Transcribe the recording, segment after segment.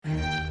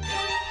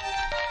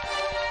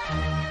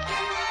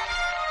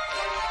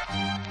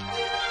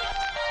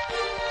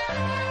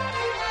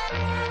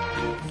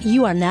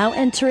You are now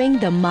entering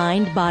the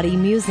Mind Body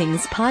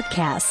Musings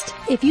podcast.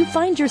 If you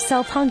find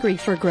yourself hungry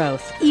for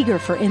growth, eager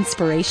for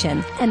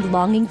inspiration, and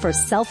longing for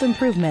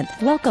self-improvement,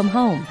 welcome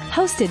home.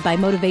 Hosted by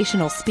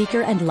motivational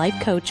speaker and life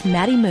coach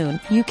Maddie Moon,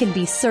 you can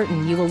be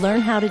certain you will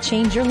learn how to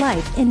change your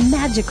life in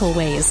magical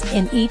ways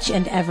in each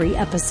and every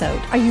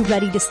episode. Are you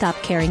ready to stop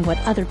caring what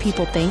other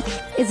people think?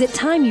 Is it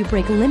time you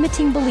break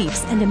limiting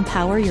beliefs and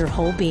empower your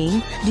whole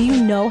being? Do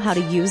you know how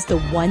to use the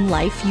one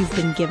life you've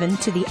been given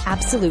to the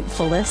absolute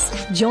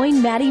fullest?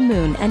 Join Maddie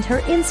Moon and her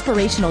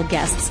inspirational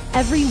guests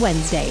every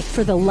Wednesday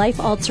for the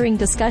life-altering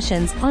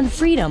discussions on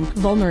freedom,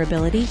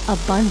 vulnerability,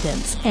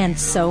 abundance, and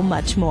so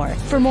much more.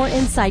 For more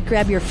insight,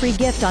 grab your free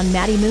gift on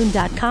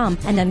MaddieMoon.com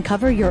and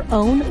uncover your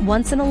own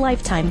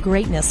once-in-a-lifetime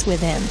greatness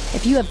within.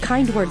 If you have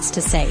kind words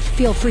to say,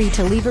 feel free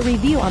to leave a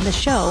review on the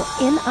show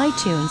in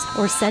iTunes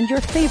or send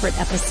your favorite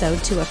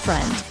episode to a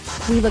friend.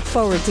 We look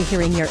forward to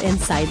hearing your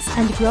insights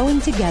and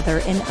growing together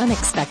in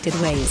unexpected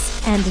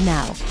ways. And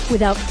now,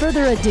 without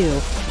further ado,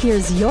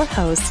 here's your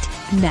host,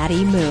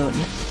 Maddie Moon.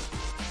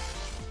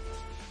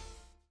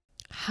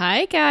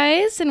 Hi,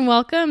 guys, and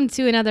welcome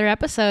to another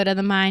episode of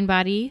the Mind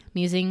Body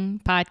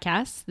Musing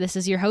Podcast. This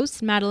is your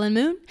host, Madeline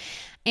Moon,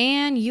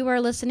 and you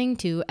are listening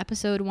to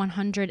episode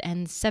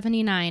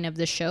 179 of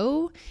the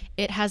show.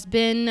 It has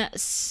been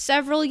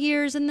several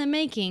years in the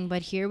making,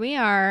 but here we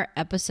are,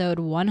 episode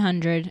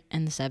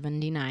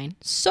 179.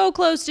 So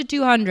close to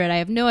 200. I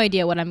have no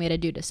idea what I'm going to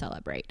do to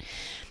celebrate.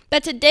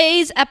 But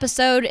today's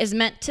episode is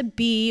meant to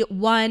be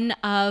one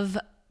of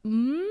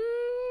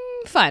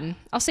fun.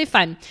 I'll say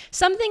fun.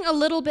 Something a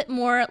little bit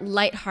more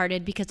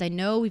lighthearted, because I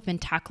know we've been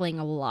tackling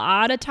a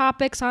lot of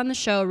topics on the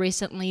show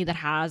recently that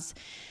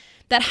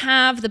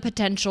have the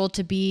potential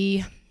to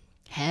be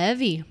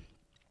heavy.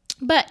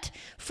 But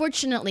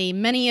fortunately,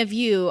 many of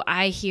you,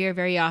 I hear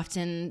very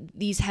often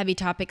these heavy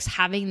topics,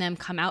 having them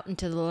come out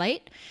into the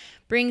light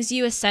brings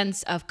you a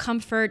sense of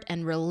comfort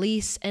and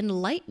release and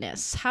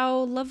lightness. How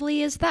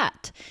lovely is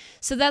that?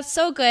 So that's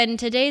so good. And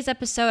today's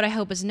episode, I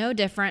hope, is no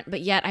different,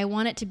 but yet I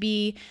want it to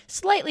be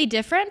slightly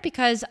different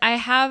because I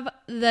have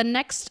the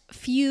next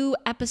few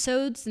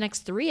episodes, the next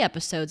 3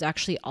 episodes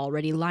actually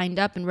already lined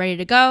up and ready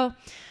to go.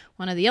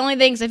 One of the only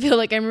things I feel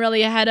like I'm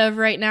really ahead of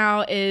right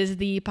now is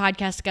the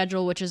podcast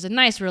schedule, which is a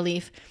nice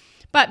relief.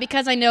 But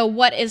because I know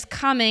what is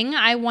coming,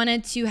 I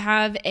wanted to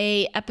have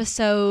a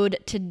episode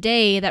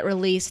today that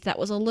released that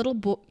was a little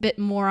bit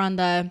more on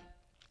the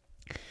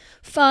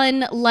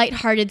fun,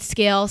 lighthearted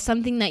scale,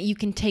 something that you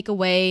can take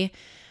away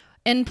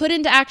and put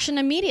into action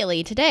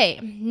immediately today.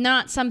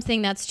 Not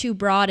something that's too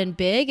broad and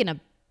big and a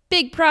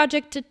big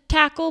project to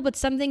tackle, but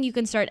something you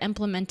can start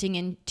implementing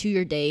into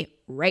your day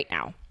right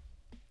now.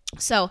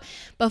 So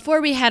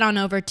before we head on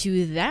over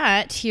to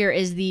that, here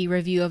is the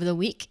review of the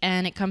week,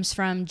 and it comes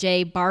from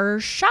Jay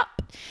Barshop,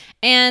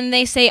 and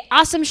they say,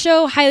 awesome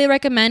show, highly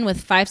recommend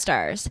with 5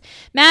 stars.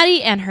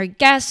 Maddie and her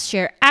guests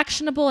share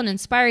actionable and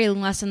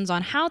inspiring lessons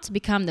on how to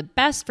become the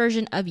best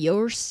version of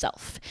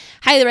yourself.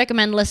 Highly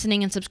recommend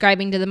listening and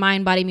subscribing to the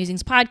Mind Body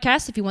Musings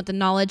podcast if you want the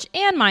knowledge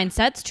and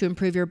mindsets to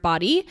improve your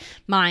body,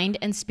 mind,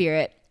 and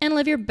spirit, and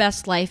live your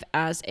best life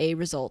as a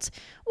result.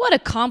 What a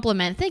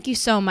compliment. Thank you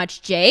so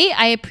much, Jay.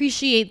 I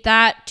appreciate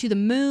that. To the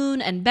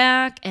moon and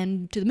back,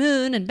 and to the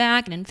moon and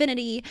back, and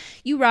infinity.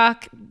 You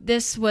rock.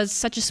 This was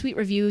such a sweet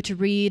review to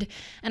read,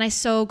 and I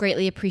so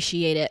greatly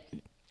appreciate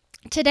it.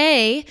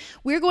 Today,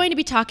 we're going to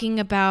be talking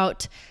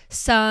about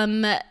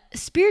some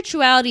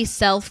spirituality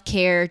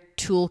self-care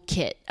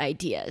toolkit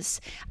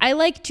ideas. I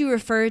like to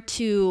refer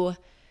to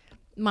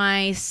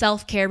my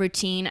self-care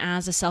routine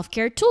as a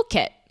self-care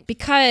toolkit,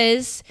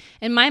 because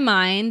in my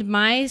mind,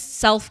 my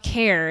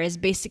self-care is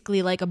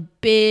basically like a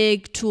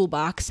big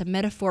toolbox, a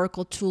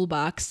metaphorical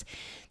toolbox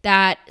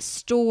that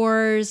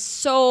stores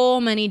so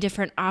many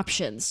different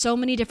options, so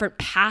many different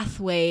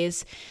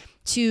pathways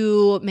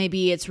to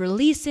maybe it's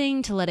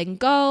releasing, to letting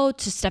go,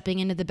 to stepping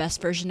into the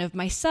best version of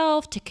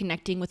myself, to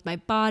connecting with my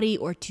body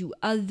or to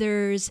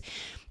others,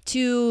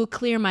 to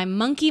clear my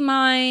monkey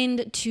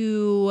mind,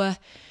 to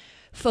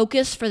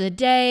focus for the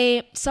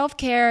day.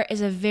 Self-care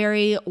has a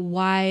very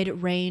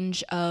wide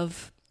range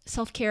of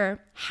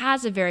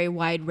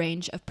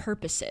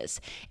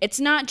purposes. It's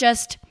not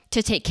just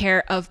to take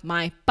care of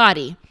my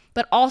body,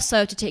 but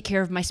also to take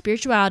care of my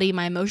spirituality,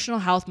 my emotional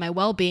health, my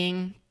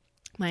well-being,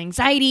 my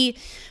anxiety,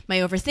 my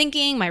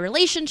overthinking, my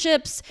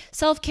relationships.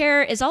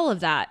 Self-care is all of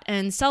that.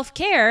 And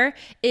self-care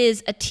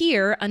is a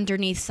tier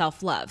underneath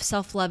self-love.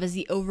 Self-love is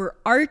the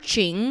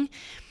overarching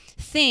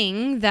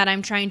thing that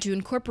I'm trying to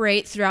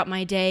incorporate throughout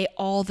my day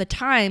all the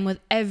time. With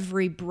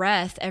every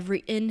breath,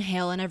 every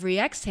inhale, and every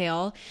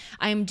exhale,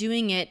 I'm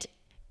doing it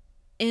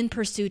in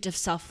pursuit of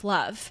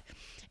self-love,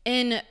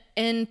 in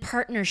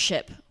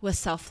partnership with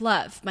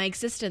self-love. My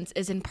existence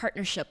is in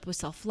partnership with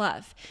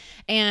self-love.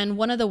 And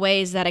one of the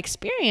ways that I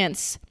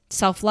experience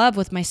self-love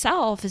with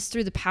myself is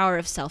through the power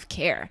of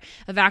self-care,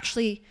 of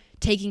actually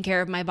taking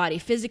care of my body,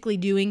 physically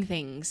doing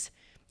things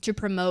to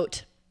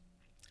promote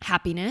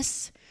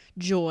happiness,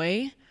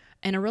 joy,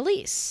 and a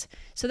release.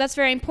 So that's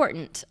very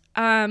important.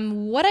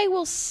 What I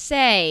will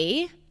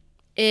say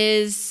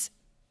is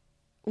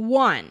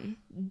 1,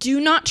 do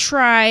not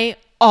try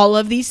all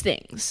of these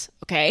things,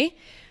 okay?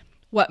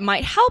 What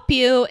might help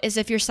you is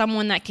if you're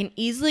someone that can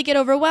easily get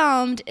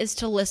overwhelmed is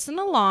to listen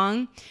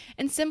along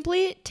and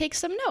simply take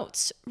some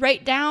notes.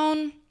 Write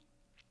down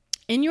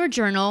in your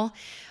journal,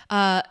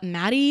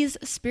 Maddie's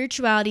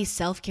Spirituality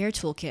Self-Care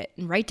Toolkit,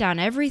 and write down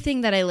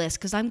everything that I list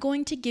because I'm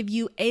going to give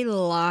you a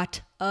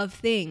lot of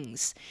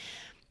things.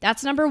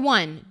 That's number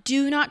 1.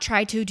 Do not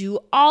try to do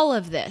all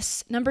of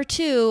this. Number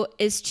 2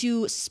 is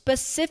to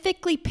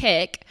specifically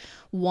pick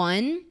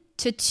 1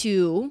 to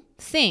 2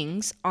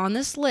 things on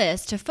this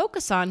list to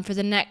focus on for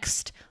the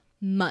next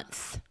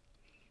month.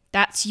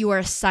 That's your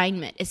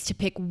assignment, is to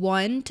pick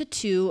 1 to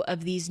 2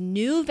 of these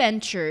new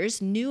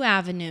ventures, new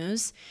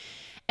avenues,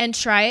 and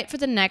try it for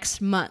the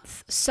next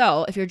month.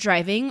 So if you're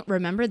driving,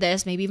 remember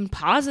this, maybe even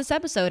pause this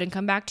episode and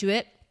come back to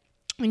it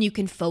when you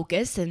can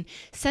focus and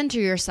center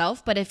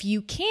yourself. But if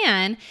you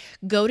can,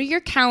 go to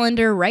your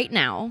calendar right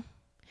now,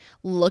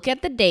 look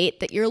at the date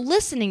that you're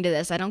listening to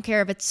this. I don't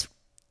care if it's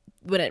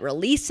when it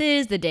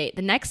releases, the date,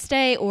 the next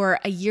day, or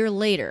a year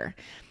later.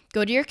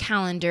 Go to your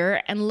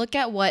calendar and look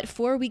at what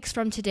 4 weeks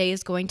from today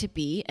is going to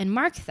be and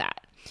mark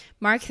that.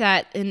 Mark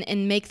that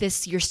and make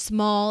this your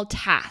small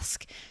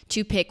task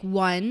to pick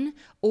 1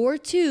 or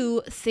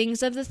 2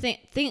 things of the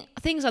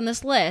things on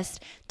this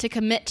list to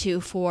commit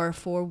to for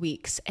 4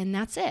 weeks. And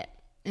that's it.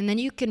 And then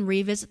you can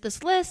revisit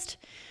this list.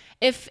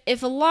 If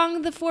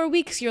along the 4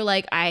 weeks you're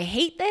like, I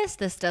hate this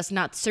does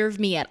not serve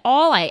me at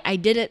all, I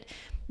didn't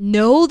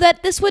know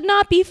that this would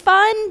not be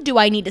fun, do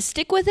I need to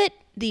stick with it?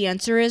 The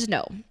answer is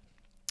no.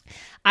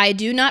 I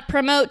do not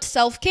promote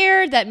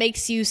self-care that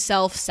makes you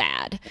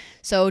self-sad.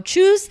 So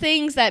choose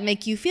things that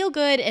make you feel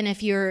good, and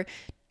if you're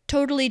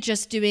totally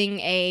just doing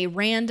a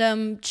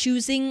random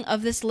choosing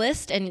of this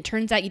list and it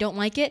turns out you don't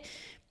like it,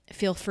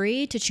 feel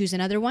free to choose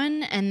another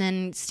one and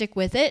then stick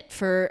with it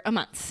for a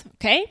month,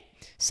 okay?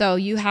 So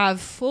you have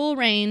full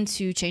reign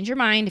to change your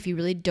mind if you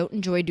really don't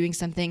enjoy doing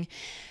something,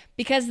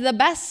 because the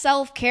best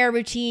self-care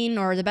routine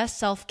or the best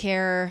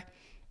self-care,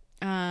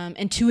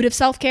 intuitive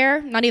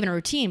self-care, not even a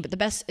routine, but the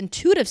best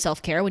intuitive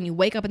self-care when you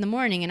wake up in the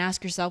morning and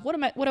ask yourself, what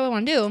do I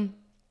want to do?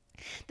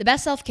 The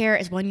best self-care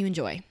is one you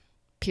enjoy,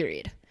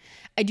 period.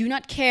 I do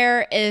not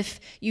care if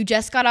you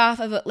just got off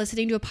of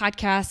listening to a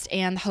podcast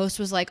and the host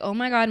was like, oh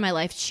my God, my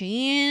life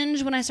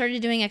changed when I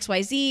started doing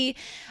XYZ.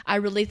 I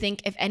really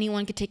think if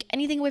anyone could take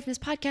anything away from this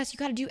podcast, you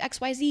got to do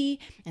XYZ,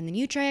 and then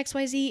you try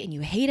XYZ and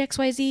you hate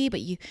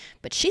XYZ,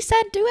 but she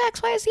said do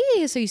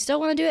XYZ, so you still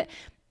want to do it?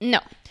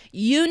 No.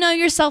 You know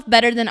yourself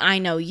better than I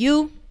know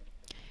you.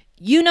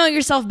 You know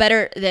yourself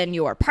better than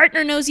your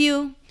partner knows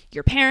you,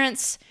 your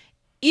parents.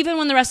 Even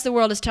when the rest of the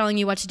world is telling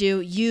you what to do,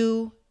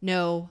 you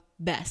know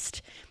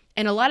best.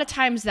 And a lot of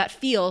times that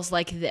feels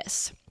like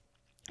this: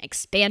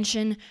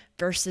 expansion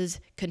versus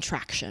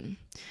contraction.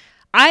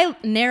 I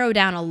narrow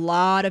down a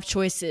lot of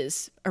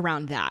choices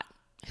around that.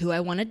 Who I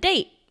want to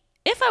date,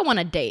 if I want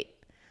to date,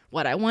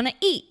 what I want to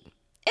eat,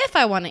 if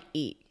I want to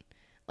eat,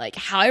 like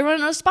how I want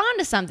to respond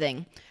to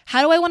something,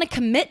 how do I want to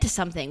commit to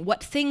something,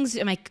 what things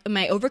am I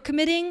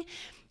overcommitting?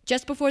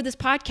 Just before this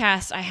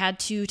podcast, I had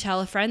to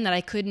tell a friend that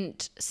I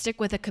couldn't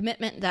stick with a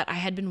commitment that I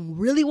had been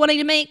really wanting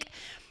to make,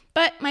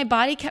 but my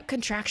body kept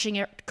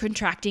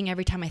contracting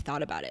every time I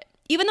thought about it.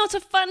 Even though it's a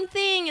fun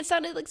thing, it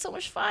sounded like so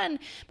much fun,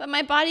 but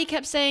my body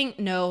kept saying,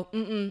 no,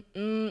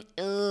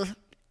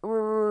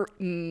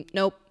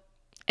 nope.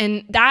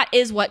 And that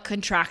is what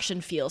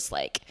contraction feels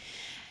like.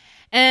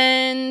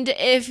 And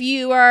if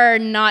you are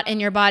not in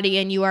your body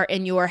and you are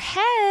in your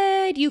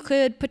head, you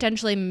could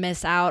potentially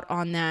miss out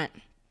on that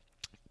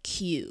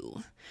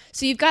cue.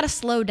 So you've got to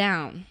slow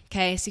down,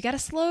 okay? So you got to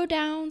slow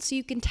down so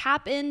you can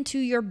tap into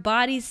your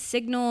body's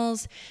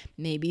signals,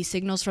 maybe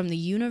signals from the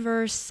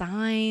universe,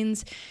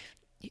 signs.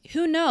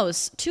 Who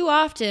knows? Too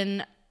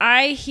often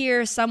I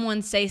hear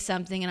someone say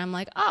something and I'm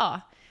like,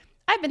 oh,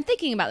 I've been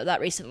thinking about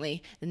that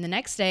recently. Then the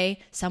next day,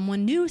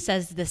 someone new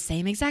says the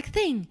same exact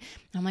thing.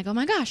 I'm like, oh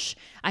my gosh,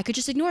 I could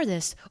just ignore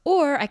this,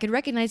 or I could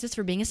recognize this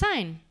for being a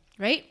sign,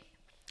 right?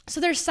 So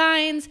there's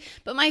signs,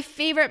 but my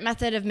favorite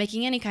method of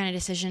making any kind of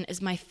decision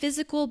is my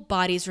physical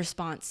body's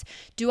response.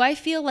 Do I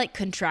feel like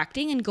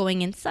contracting and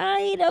going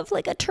inside of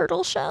like a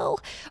turtle shell?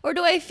 Or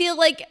do I feel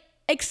like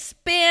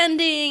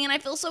expanding and I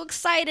feel so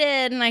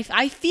excited and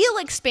I feel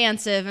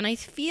expansive and I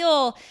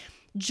feel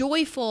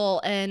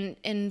joyful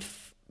and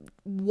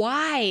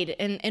wide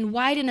and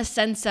wide in a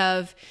sense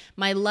of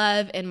my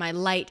love and my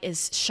light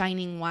is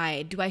shining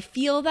wide? Do I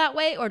feel that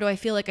way, or do I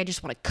feel like I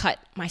just want to cut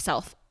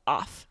myself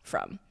off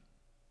from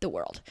the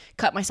world,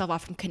 cut myself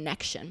off from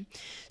connection?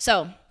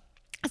 So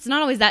it's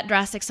not always that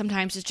drastic.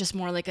 Sometimes it's just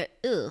more like a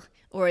ugh,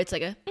 or it's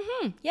like a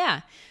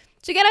yeah.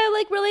 So you gotta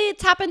like really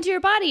tap into your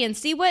body and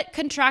see what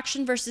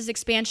contraction versus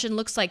expansion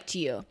looks like to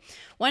you.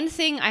 One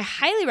thing I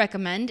highly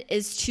recommend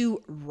is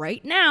to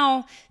right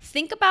now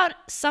think about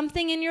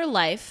something in your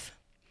life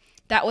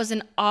that was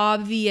an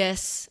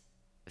obvious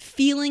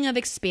feeling of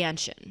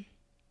expansion.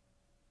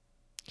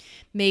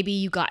 Maybe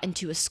you got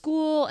into a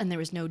school and there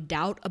was no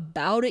doubt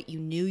about it. You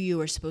knew you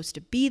were supposed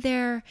to be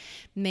there.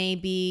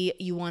 Maybe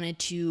you wanted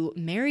to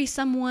marry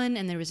someone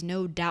and there was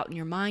no doubt in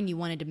your mind you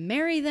wanted to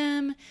marry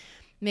them.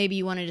 Maybe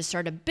you wanted to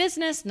start a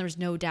business and there was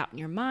no doubt in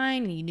your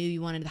mind and you knew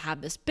you wanted to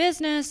have this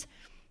business.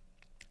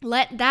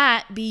 Let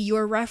that be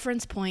your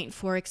reference point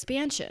for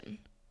expansion.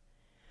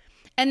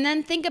 And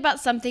then think about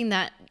something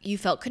that you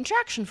felt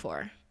contraction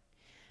for.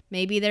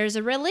 Maybe there's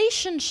a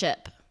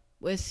relationship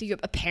with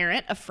a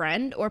parent, a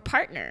friend, or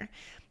partner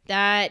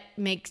that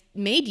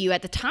made you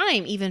at the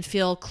time even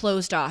feel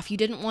closed off. You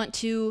didn't want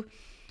to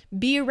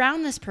be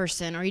around this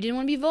person, or you didn't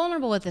want to be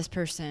vulnerable with this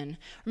person.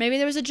 Or maybe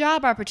there was a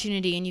job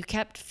opportunity and you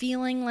kept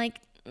feeling like,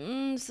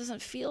 this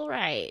doesn't feel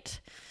right.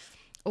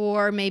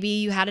 Or maybe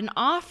you had an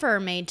offer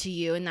made to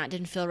you and that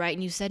didn't feel right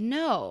and you said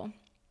no.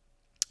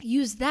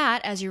 Use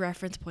that as your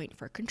reference point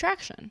for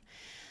contraction.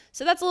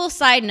 So that's a little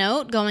side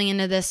note going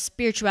into this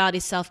Spirituality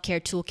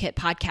Self-Care Toolkit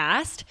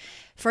podcast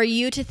for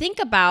you to think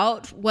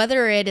about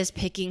whether it is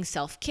picking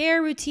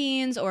self-care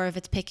routines or if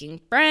it's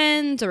picking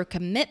friends or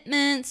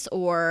commitments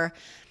or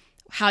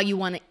how you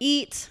want to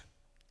eat.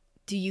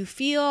 Do you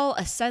feel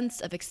a sense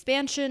of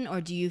expansion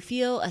or do you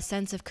feel a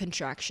sense of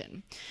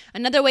contraction?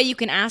 Another way you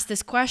can ask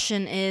this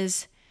question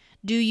is,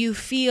 do you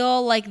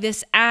feel like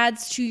this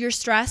adds to your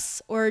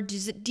stress or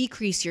does it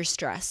decrease your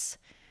stress?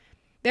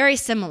 Very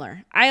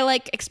similar. I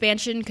like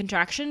expansion,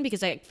 contraction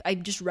because I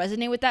just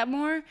resonate with that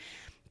more.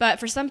 But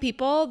for some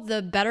people,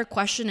 the better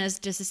question is,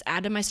 does this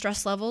add to my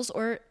stress levels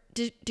or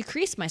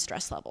decrease my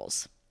stress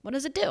levels? What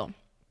does it do?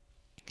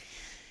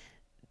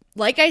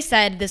 Like I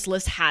said, this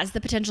list has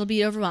the potential to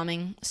be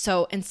overwhelming.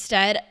 So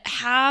instead,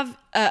 have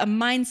a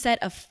mindset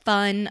of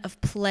fun, of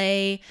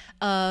play,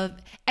 of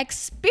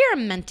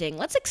experimenting.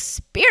 Let's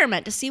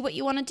experiment to see what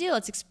you want to do.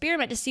 Let's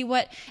experiment to see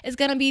what is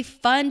going to be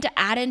fun to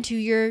add into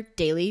your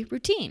daily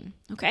routine.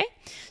 Okay?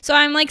 So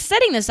I'm like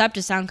setting this up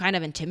to sound kind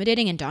of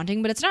intimidating and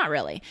daunting, but it's not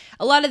really.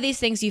 A lot of these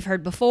things you've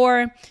heard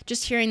before,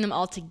 just hearing them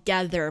all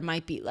together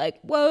might be like,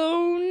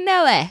 whoa,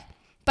 no way.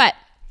 But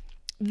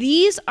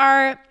these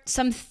are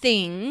some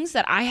things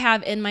that I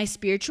have in my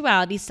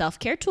Spirituality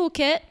Self-Care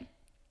Toolkit,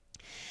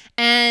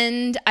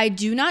 and I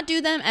do not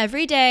do them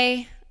every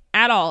day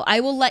at all. I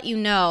will let you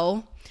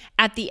know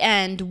at the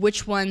end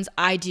which ones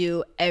I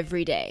do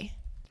every day.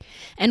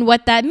 And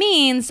what that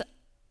means,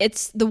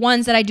 it's the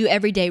ones that I do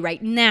every day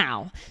right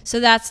now. So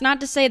that's not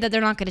to say that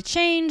they're not going to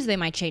change. They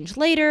might change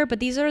later,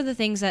 but these are the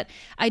things that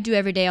I do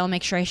every day. I'll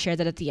make sure I share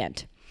that at the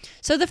end.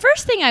 So the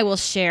first thing I will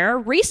share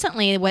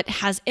recently, what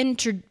has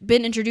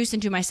been introduced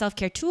into my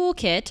self-care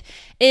toolkit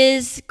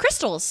is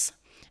crystals.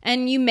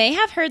 And you may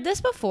have heard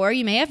this before,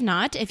 you may have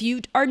not. If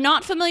you are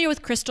not familiar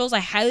with crystals, I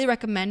highly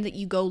recommend that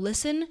you go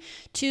listen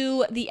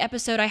to the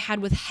episode I had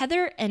with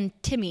Heather and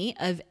Timmy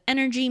of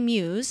Energy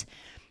Muse.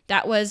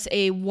 That was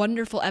a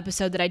wonderful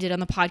episode that I did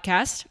on the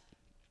podcast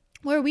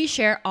where we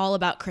share all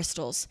about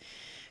crystals.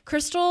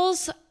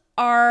 Crystals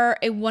are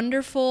a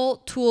wonderful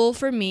tool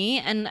for me,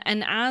 and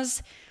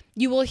as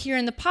you will hear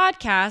in the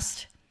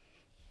podcast,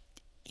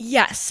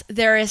 yes,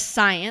 there is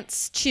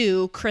science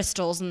to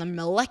crystals and the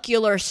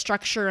molecular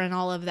structure and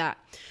all of that.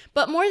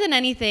 But more than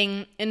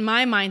anything, in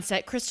my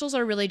mindset, crystals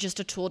are really just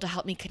a tool to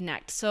help me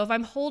connect. So if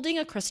I'm holding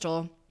a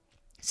crystal,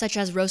 such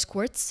as rose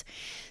quartz,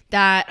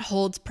 that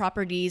holds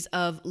properties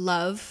of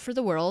love for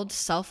the world,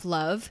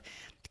 self-love,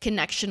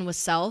 connection with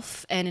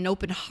self, and an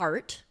open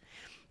heart,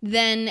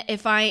 then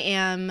if I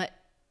am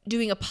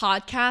doing a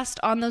podcast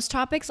on those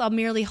topics, I'll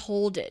merely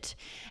hold it.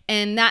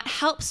 And that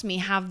helps me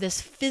have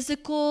this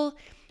physical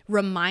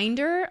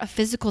reminder, a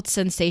physical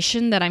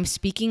sensation that I'm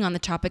speaking on the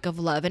topic of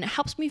love. And it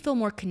helps me feel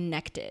more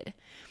connected.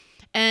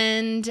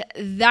 And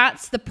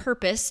that's the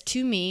purpose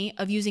to me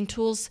of using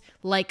tools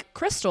like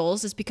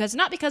crystals, is because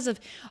not because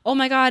of, oh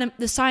my God,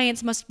 the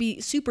science must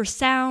be super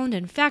sound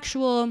and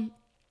factual.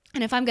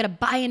 And if I'm going to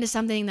buy into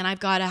something, then I've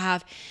got to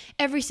have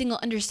every single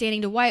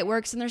understanding to why it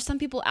works. And there's some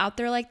people out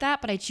there like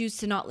that, but I choose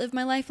to not live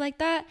my life like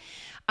that.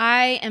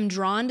 I am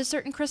drawn to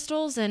certain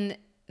crystals, and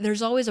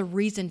there's always a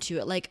reason to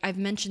it. Like I've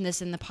mentioned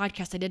this in the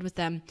podcast I did with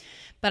them,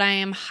 but I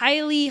am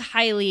highly,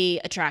 highly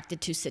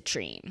attracted to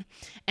citrine.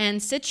 And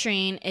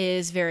citrine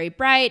is very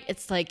bright.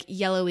 It's like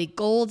yellowy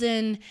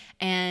golden,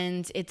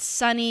 and it's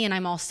sunny. And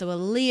I'm also a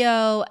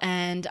Leo,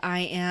 and I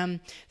am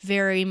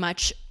very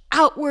much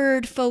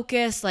outward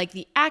focus, like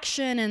the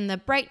action and the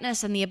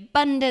brightness and the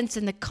abundance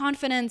and the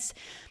confidence.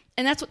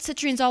 And that's what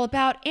citrine's all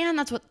about. And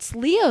that's what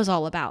Leo's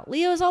all about.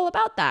 Leo's all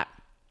about that.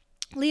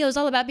 Leo's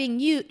all about being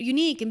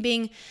unique and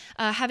being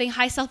having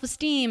high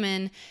self-esteem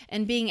and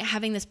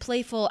having this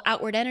playful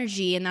outward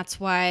energy. And that's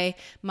why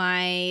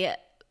my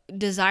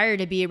desire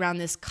to be around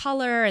this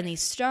color and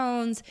these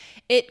stones,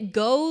 it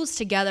goes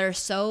together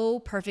so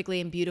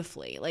perfectly and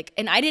beautifully.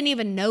 And I didn't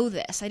even know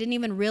this. I didn't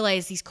even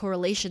realize these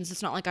correlations.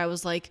 It's not like I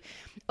was like,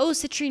 oh,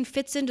 citrine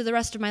fits into the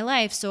rest of my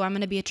life, so I'm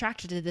going to be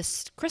attracted to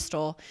this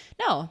crystal.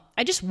 No,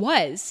 I just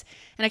was.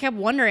 And I kept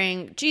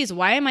wondering, geez,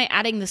 why am I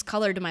adding this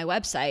color to my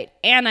website?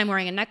 And I'm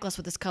wearing a necklace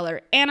with this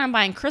color, and I'm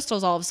buying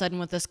crystals all of a sudden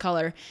with this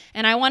color,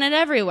 and I want it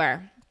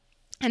everywhere.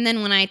 And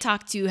then when I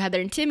talked to Heather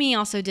and Timmy,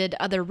 also did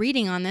other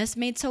reading on this,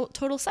 made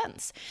total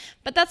sense.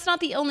 But that's not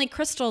the only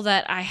crystal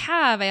that I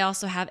have. I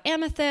also have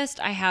amethyst,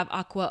 I have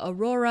aqua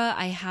aurora,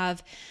 I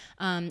have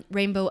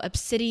rainbow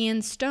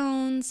obsidian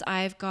stones.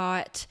 I've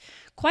got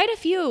quite a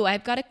few.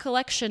 I've got a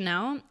collection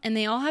now, and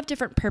they all have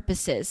different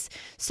purposes.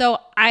 So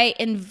I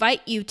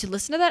invite you to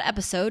listen to that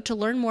episode to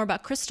learn more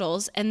about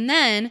crystals, and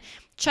then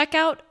check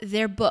out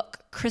their book,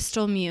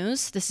 Crystal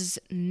Muse. This is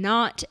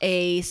not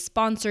a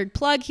sponsored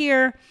plug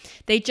here.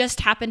 They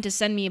just happened to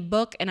send me a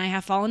book, and I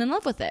have fallen in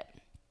love with it.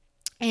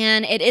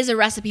 And it is a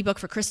recipe book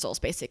for crystals,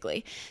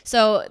 basically.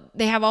 So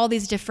they have all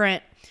these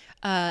different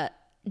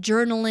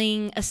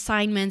journaling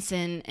assignments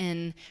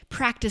and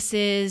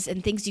practices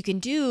and things you can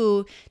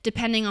do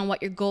depending on what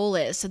your goal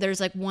is. So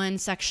there's like one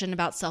section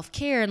about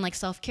self-care and like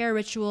self-care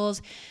rituals,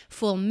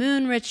 full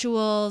moon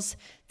rituals.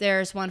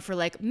 There's one for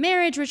like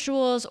marriage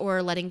rituals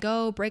or letting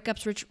go,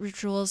 breakups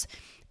rituals.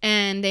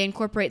 And they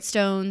incorporate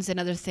stones and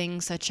other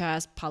things such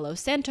as Palo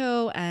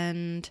Santo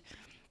and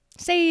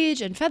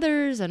sage and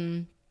feathers.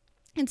 And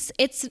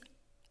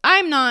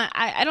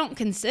I don't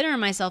consider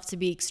myself to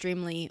be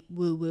extremely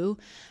woo-woo.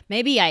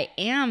 Maybe I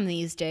am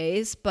these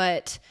days,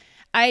 but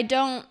I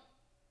don't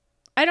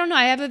know.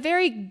 I have a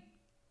very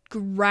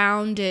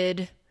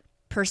grounded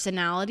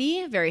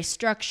personality, very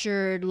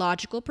structured,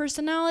 logical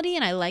personality,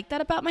 and I like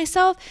that about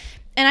myself.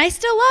 And I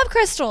still love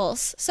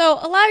crystals. So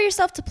allow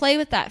yourself to play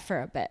with that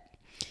for a bit.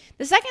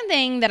 The second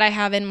thing that I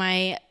have in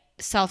my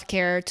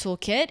self-care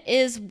toolkit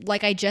is,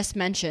 like I just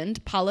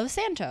mentioned, Palo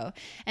Santo.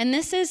 And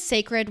this is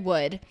sacred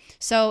wood.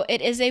 So it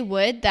is a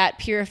wood that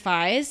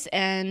purifies,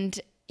 and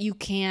you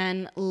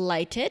can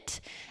light it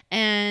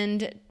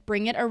and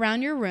bring it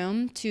around your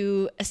room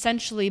to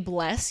essentially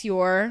bless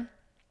your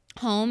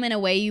home in a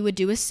way you would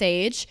do with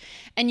sage.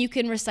 And you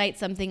can recite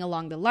something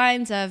along the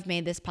lines of,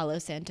 may this Palo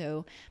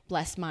Santo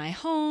bless my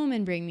home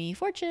and bring me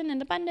fortune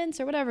and abundance,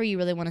 or whatever you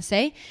really want to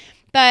say.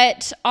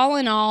 But all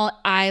in all,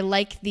 I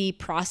like the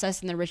process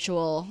and the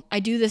ritual.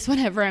 I do this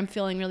whenever I'm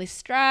feeling really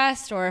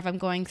stressed, or if I'm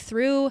going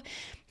through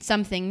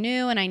something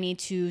new and I need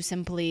to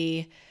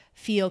simply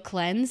feel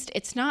cleansed.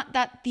 It's not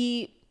that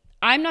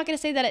I'm not going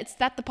to say that it's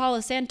that the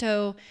Palo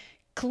Santo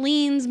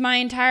cleans my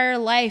entire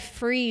life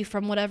free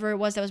from whatever it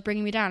was that was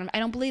bringing me down. I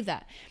don't believe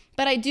that.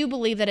 But I do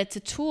believe that it's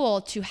a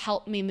tool to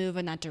help me move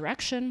in that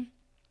direction.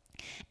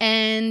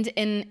 And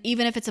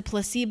even if it's a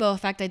placebo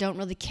effect, I don't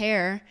really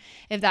care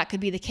if that could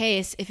be the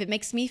case. If it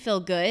makes me feel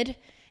good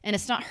and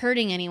it's not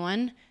hurting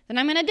anyone, then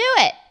I'm going to do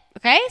it.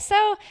 Okay,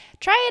 so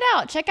try it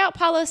out. Check out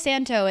Palo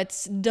Santo.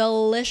 It's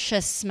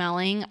delicious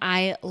smelling.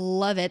 I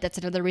love it. That's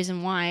another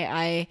reason why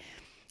I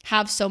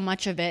have so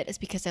much of it, is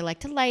because I like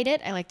to light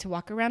it. I like to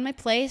walk around my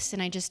place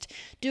and I just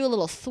do a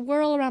little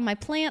swirl around my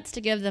plants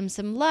to give them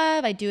some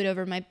love. I do it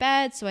over my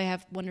bed so I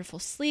have wonderful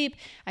sleep.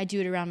 I do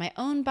it around my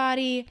own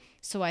body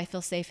so I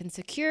feel safe and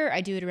secure.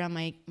 I do it around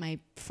my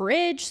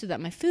fridge so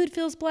that my food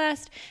feels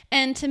blessed.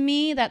 And to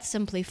me, that's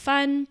simply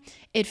fun.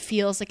 It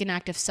feels like an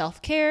act of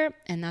self-care,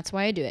 and that's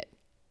why I do it.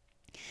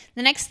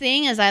 The next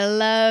thing is I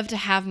love to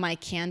have my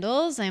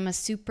candles. I'm a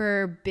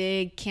super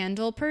big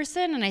candle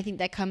person, and I think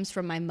that comes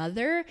from my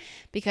mother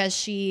because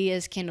she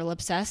is candle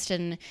obsessed,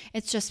 and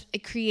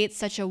it creates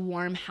such a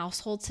warm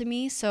household to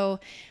me.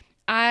 So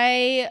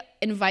I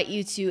invite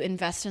you to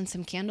invest in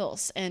some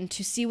candles and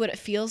to see what it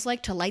feels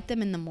like to light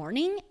them in the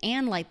morning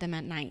and light them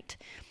at night.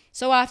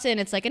 So often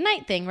it's like a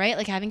night thing, right?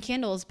 Like having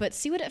candles, but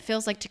see what it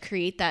feels like to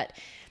create that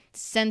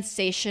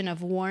sensation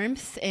of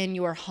warmth in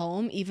your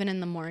home, even in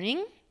the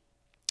morning.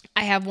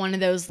 I have one of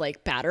those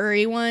like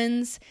battery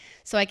ones,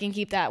 so I can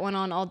keep that one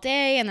on all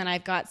day. And then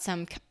I've got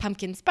some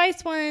pumpkin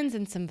spice ones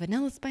and some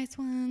vanilla spice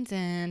ones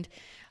and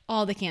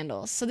all the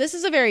candles. So this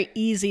is a very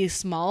easy,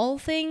 small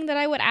thing that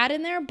I would add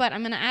in there, but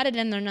I'm going to add it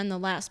in there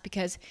nonetheless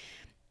because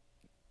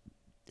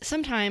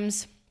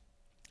sometimes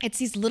it's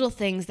these little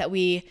things that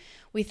we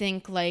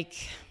think like,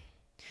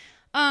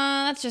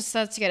 that's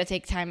got to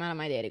take time out of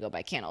my day to go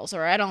buy candles,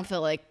 or I don't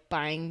feel like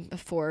buying a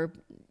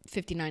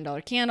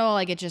 $59 candle.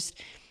 Like it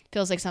just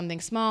feels like something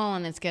small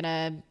and it's going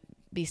to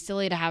be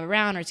silly to have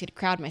around, or it's going to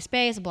crowd my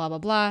space, blah, blah,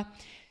 blah.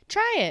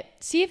 Try it.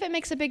 See if it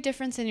makes a big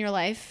difference in your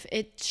life.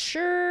 It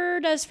sure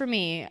does for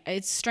me.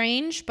 It's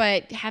strange,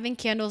 but having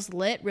candles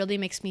lit really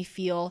makes me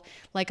feel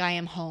like I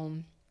am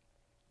home.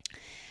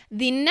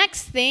 The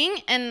next thing,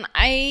 and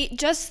I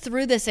just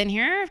threw this in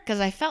here because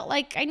I felt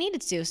like I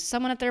needed to.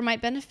 Someone out there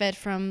might benefit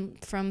from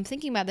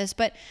thinking about this,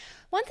 but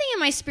one thing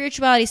in my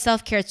spirituality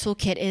self-care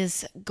toolkit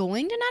is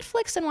going to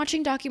Netflix and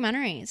watching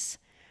documentaries.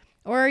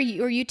 Or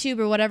YouTube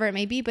or whatever it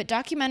may be. But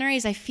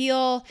documentaries, I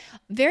feel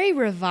very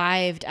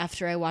revived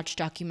after I watch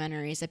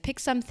documentaries. I pick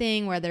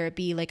something, whether it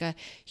be like a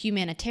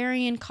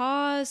humanitarian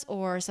cause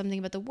or something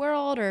about the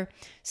world or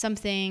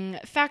something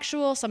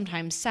factual,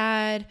 sometimes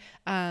sad.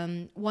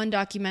 One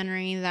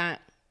documentary that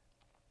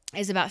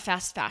is about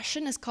fast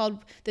fashion is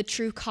called The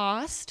True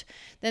Cost.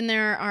 Then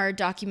there are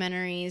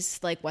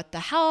documentaries like What the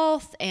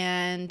Health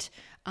and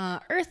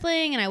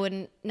Earthling, and I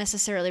wouldn't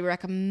necessarily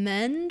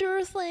recommend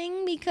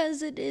Earthling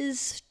because it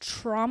is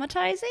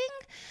traumatizing.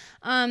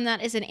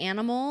 That is an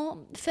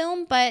animal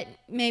film, but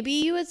maybe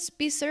you would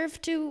be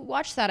served to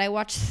watch that. I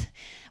watched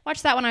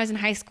that when I was in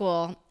high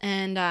school,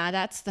 and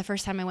that's the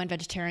first time I went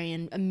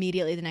vegetarian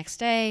immediately the next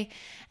day.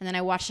 And then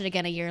I watched it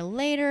again a year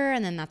later,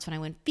 and then that's when I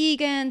went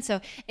vegan. So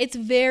it's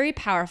very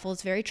powerful.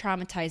 It's very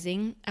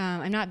traumatizing.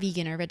 I'm not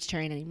vegan or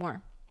vegetarian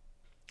anymore.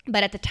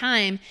 But at the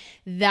time,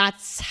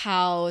 that's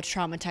how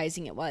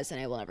traumatizing it was, and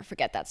I will never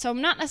forget that. So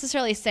I'm not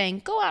necessarily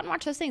saying go out and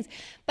watch those things,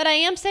 but I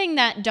am saying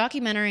that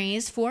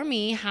documentaries for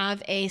me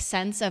have a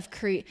sense of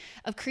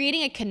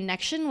creating a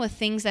connection with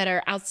things that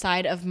are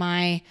outside of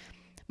my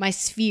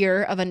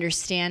sphere of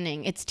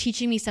understanding. It's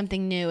teaching me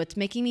something new. It's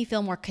making me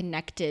feel more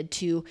connected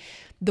to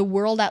the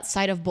world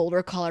outside of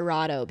Boulder,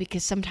 Colorado,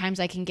 because sometimes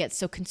I can get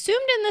so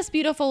consumed in this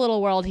beautiful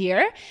little world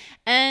here,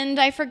 and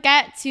I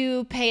forget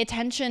to pay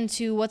attention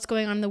to what's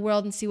going on in the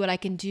world and see what I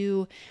can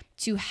do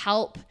to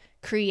help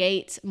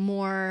create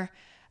more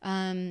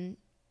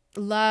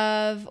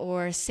love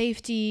or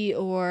safety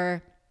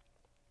or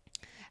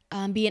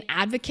be an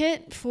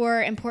advocate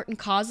for important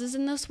causes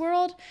in this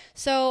world.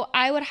 So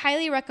I would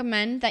highly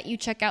recommend that you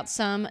check out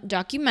some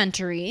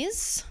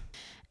documentaries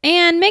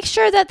and make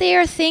sure that they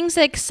are things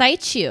that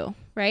excite you,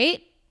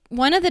 right?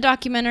 One of the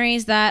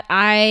documentaries that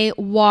I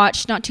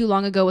watched not too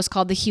long ago was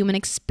called The Human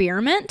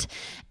Experiment,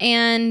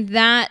 and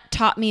that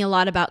taught me a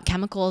lot about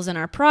chemicals in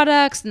our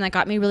products, and that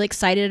got me really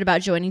excited about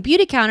joining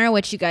Beautycounter,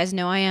 which you guys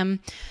know I am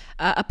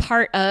a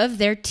part of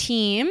their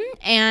team.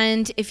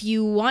 And if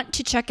you want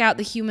to check out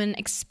The Human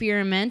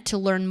Experiment to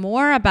learn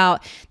more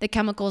about the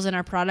chemicals in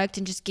our product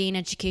and just gain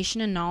education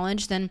and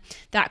knowledge, then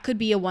that could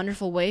be a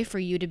wonderful way for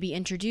you to be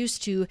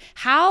introduced to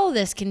how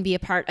this can be a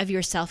part of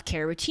your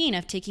self-care routine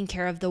of taking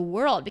care of the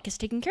world, because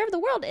taking care of the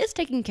world is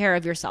taking care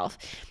of yourself,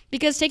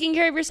 because taking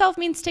care of yourself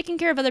means taking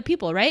care of other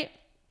people, right?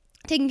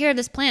 Taking care of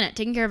this planet,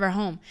 taking care of our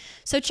home.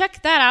 So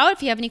check that out.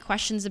 If you have any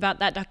questions about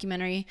that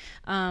documentary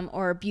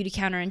or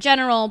Beautycounter in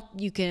general,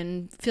 you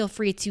can feel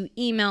free to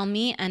email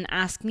me and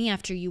ask me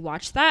after you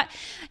watch that.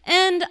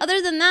 And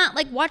other than that,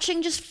 like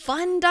watching just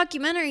fun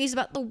documentaries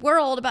about the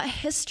world, about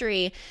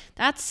history,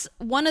 that's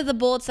one of the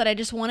bullets that I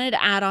just wanted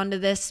to add on to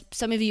this.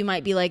 Some of you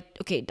might be like,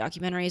 okay,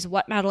 documentaries,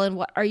 what, Madeline?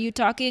 What are you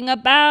talking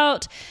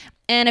about?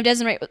 And if it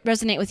doesn't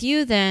resonate with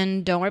you,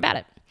 then don't worry about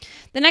it.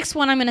 The next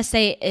one I'm going to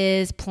say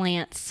is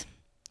plants.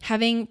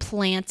 Having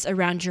plants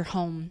around your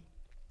home.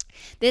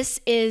 This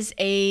is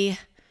a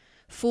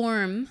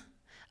form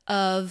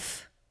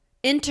of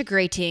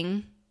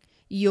integrating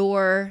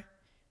your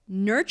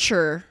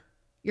nurturing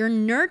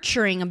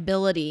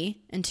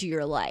ability into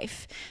your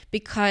life,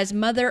 because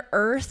Mother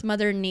Earth,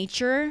 Mother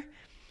Nature,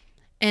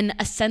 and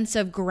a sense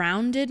of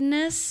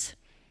groundedness,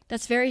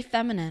 that's very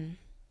feminine,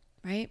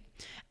 right?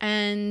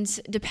 And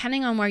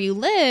depending on where you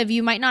live,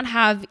 you might not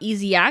have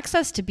easy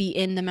access to be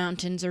in the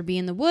mountains or be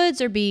in the woods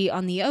or be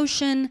on the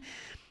ocean.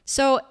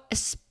 So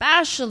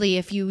especially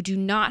if you do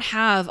not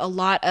have a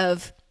lot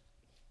of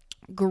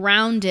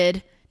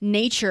grounded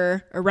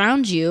nature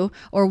around you,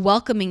 or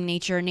welcoming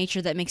nature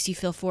that makes you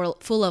feel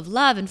full of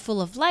love and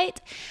full of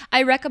light,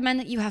 I recommend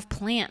that you have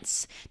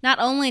plants. Not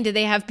only do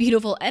they have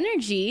beautiful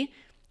energy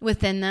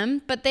within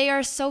them, but they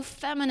are so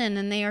feminine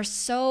and they are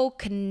so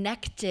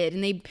connected,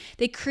 and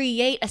they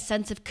create a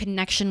sense of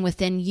connection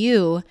within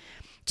you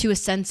to a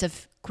sense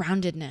of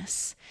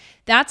groundedness.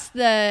 That's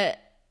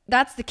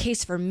the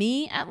case for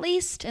me, at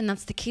least, and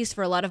that's the case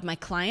for a lot of my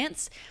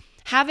clients.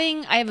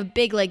 I have a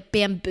big like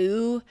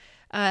bamboo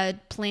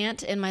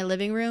plant in my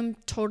living room,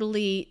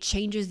 totally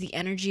changes the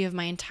energy of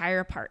my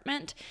entire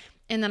apartment.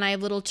 And then I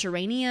have little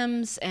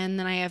geraniums, and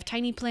then I have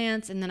tiny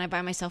plants, and then I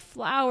buy myself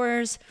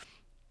flowers.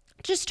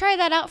 Just try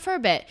that out for a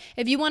bit.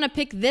 If you want to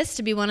pick this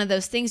to be one of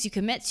those things you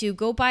commit to,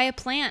 go buy a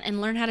plant and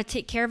learn how to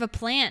take care of a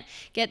plant.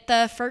 Get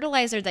the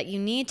fertilizer that you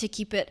need to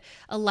keep it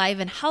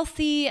alive and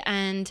healthy,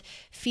 and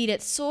feed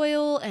it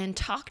soil and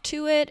talk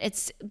to it.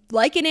 It's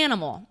like an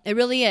animal. It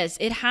really is.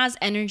 It has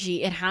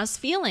energy. It has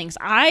feelings.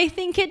 I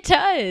think it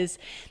does.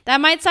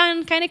 That might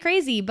sound kind of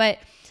crazy, but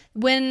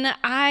when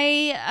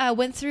I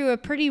went through a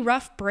pretty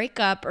rough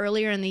breakup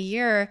earlier in the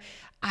year,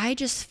 I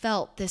just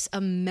felt this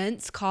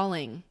immense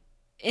calling,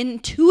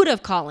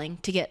 intuitive calling,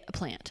 to get a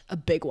plant, a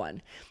big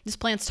one. This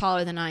plant's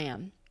taller than I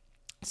am.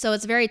 So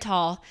it's very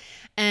tall.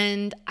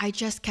 And I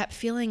just kept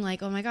feeling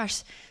like, oh my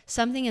gosh,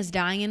 something is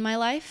dying in my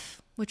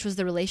life, which was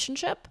the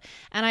relationship.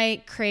 And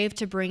I craved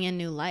to bring in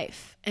new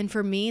life. And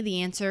for me,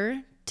 the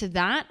answer to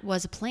that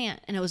was a plant.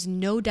 And it was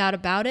no doubt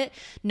about it.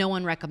 No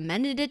one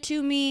recommended it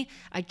to me.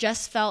 I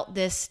just felt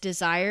this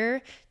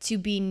desire to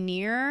be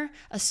near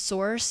a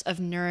source of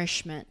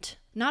nourishment.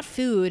 Not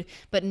food,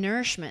 but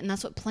nourishment. And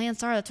that's what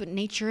plants are. That's what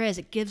nature is.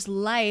 It gives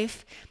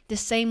life the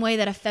same way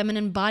that a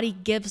feminine body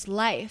gives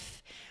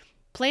life.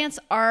 Plants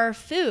are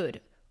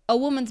food. A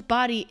woman's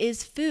body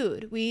is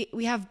food. We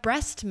have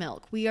breast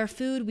milk. We are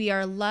food. We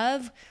are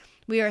love.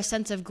 We are a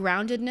sense of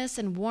groundedness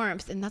and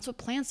warmth. And that's what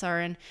plants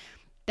are. And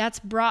that's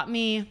brought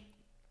me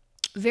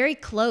very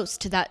close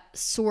to that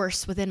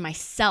source within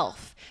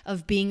myself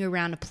of being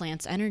around a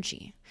plant's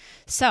energy.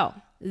 So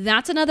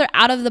that's another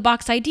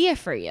out-of-the-box idea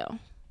for you.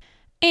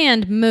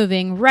 And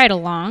moving right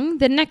along,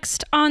 the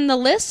next on the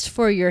list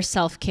for your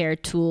self-care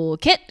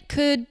toolkit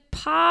could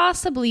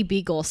possibly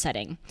be goal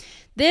setting.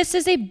 This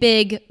is a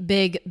big,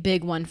 big,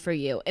 big one for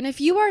you. And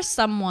if you are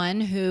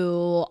someone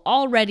who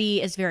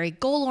already is very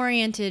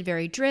goal-oriented,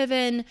 very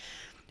driven,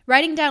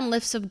 writing down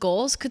lists of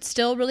goals could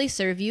still really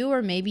serve you,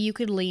 or maybe you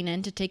could lean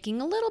into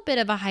taking a little bit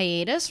of a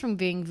hiatus from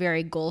being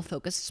very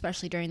goal-focused,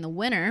 especially during the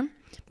winter.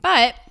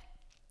 But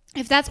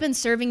if that's been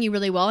serving you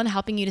really well and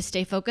helping you to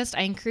stay focused,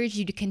 I encourage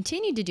you to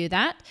continue to do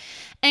that.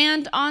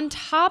 And on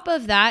top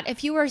of that,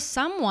 if you are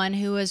someone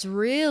who is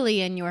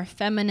really in your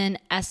feminine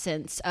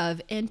essence of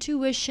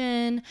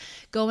intuition,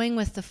 going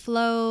with the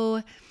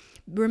flow,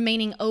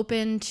 remaining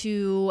open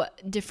to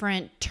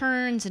different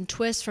turns and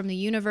twists from the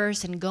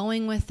universe and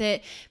going with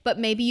it, but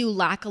maybe you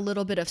lack a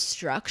little bit of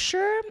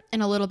structure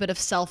and a little bit of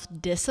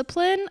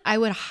self-discipline, I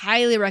would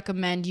highly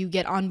recommend you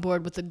get on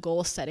board with the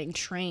goal-setting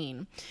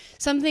train.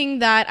 Something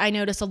that I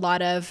notice a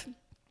lot of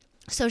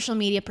social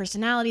media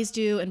personalities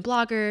do and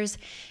bloggers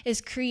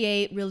is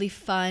create really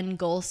fun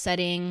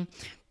goal-setting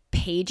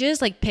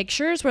pages, like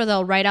pictures, where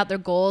they'll write out their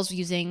goals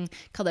using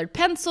colored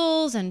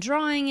pencils and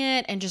drawing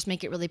it and just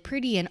make it really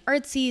pretty and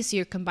artsy. So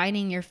you're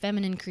combining your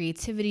feminine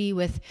creativity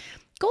with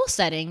goal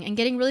setting and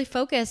getting really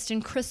focused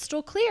and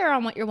crystal clear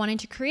on what you're wanting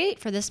to create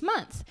for this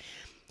month.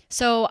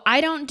 So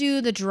I don't do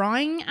the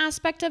drawing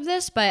aspect of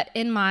this, but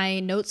in my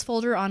notes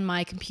folder on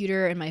my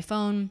computer and my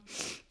phone,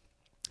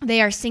 they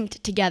are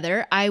synced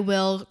together. I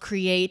will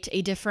create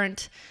a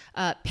different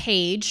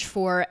page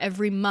for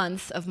every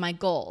month of my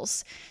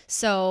goals.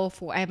 So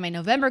I have my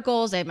November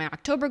goals, I have my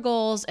October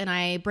goals, and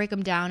I break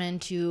them down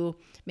into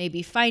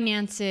maybe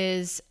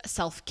finances,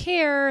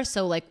 self-care.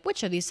 So like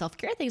which of these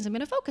self-care things I'm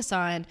going to focus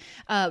on,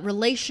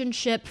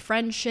 relationship,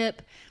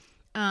 friendship,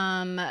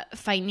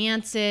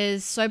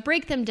 finances. So I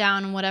break them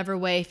down in whatever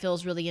way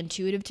feels really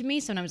intuitive to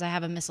me. Sometimes I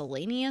have a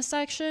miscellaneous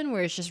section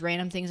where it's just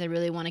random things I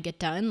really want to get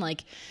done,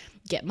 like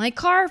get my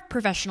car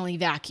professionally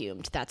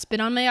vacuumed. That's been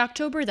on my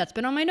October, that's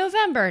been on my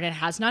November, and it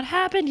has not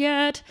happened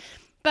yet.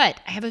 But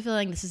I have a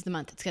feeling this is the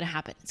month it's going to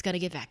happen. It's going to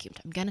get vacuumed.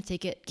 I'm going to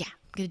take it. Yeah,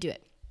 I'm going to do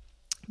it.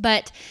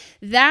 But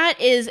that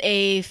is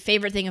a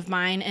favorite thing of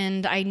mine,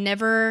 and I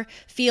never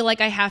feel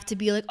like I have to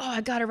be like, oh,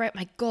 I got to write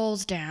my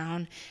goals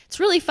down. It's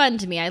really fun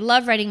to me. I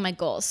love writing my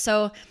goals.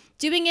 So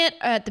doing it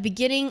at the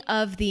beginning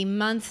of the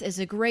month is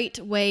a great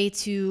way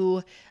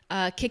to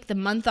kick the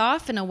month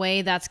off in a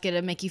way that's going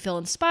to make you feel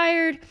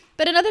inspired.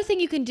 But another thing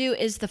you can do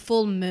is the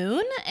full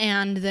moon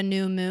and the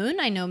new moon.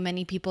 I know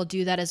many people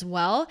do that as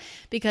well,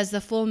 because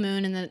the full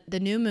moon and the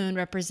new moon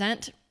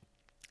represent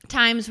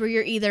times where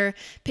you're either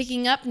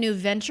picking up new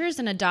ventures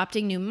and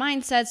adopting new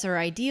mindsets or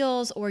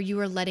ideals, or you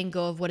are letting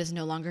go of what is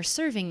no longer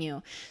serving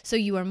you. So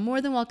you are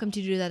more than welcome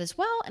to do that as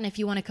well. And if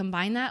you want to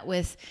combine that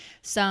with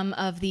some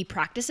of the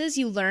practices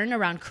you learn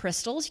around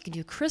crystals, you can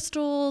do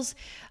crystals,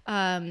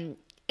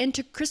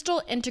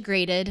 crystal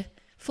integrated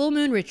full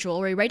moon ritual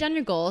where you write down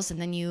your goals and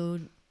then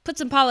you put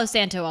some Palo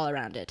Santo all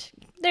around it.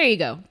 There you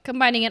go,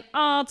 combining it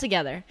all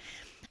together.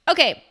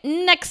 Okay,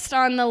 next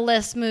on the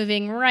list,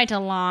 moving right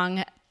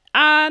along.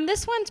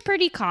 This one's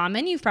pretty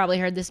common. You've probably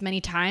heard this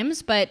many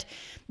times, but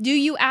do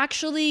you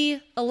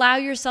actually allow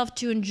yourself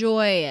to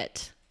enjoy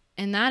it?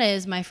 And that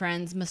is, my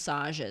friends,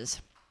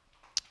 massages.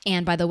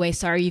 And by the way,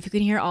 sorry if you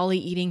can hear Ollie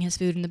eating his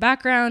food in the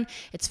background.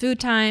 It's food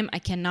time. I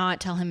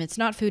cannot tell him it's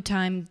not food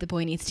time. The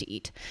boy needs to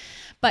eat.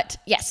 But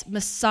yes,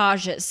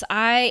 massages.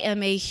 I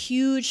am a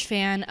huge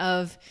fan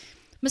of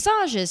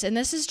massages, and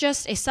this is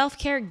just a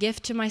self-care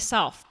gift to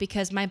myself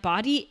because my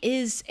body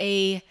is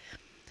a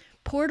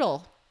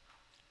portal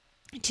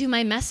to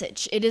my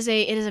message. It is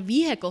a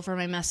vehicle for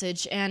my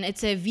message, and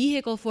it's a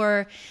vehicle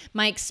for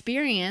my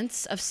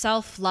experience of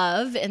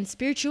self-love and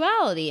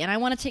spirituality. And I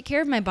want to take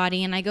care of my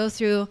body, and I go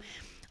through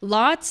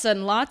lots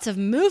and lots of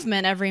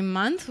movement every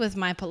month with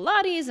my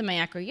Pilates and my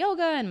acro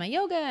yoga and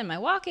my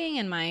walking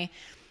and my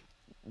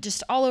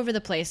just all over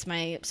the place.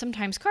 My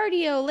sometimes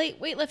cardio,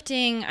 late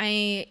weightlifting,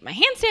 my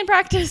handstand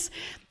practice.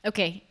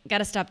 Okay,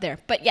 gotta stop there.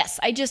 But yes,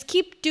 I just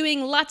keep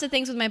doing lots of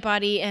things with my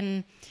body,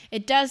 and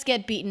it does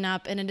get beaten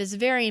up, and it is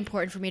very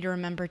important for me to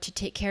remember to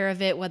take care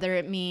of it,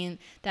 whether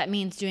that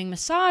means doing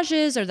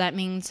massages or that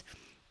means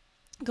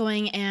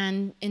going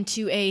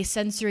into a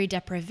sensory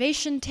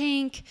deprivation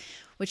tank,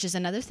 which is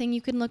another thing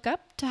you can look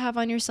up to have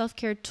on your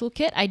self-care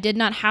toolkit. I did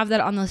not have that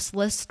on this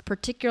list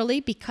particularly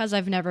because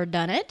I've never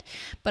done it,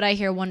 but I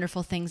hear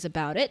wonderful things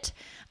about it.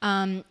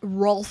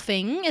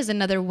 Rolfing is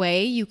another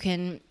way you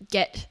can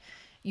get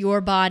your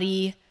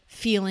body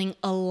feeling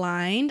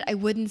aligned. I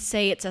wouldn't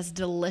say it's as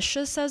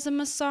delicious as a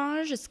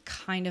massage. It's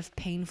kind of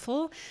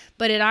painful,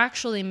 but it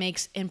actually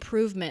makes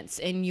improvements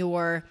in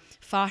your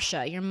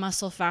fascia, your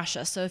muscle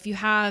fascia. So if you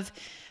have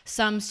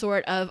some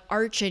sort of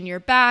arch in your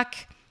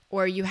back,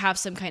 or you have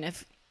some kind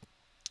of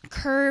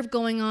curve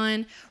going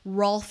on,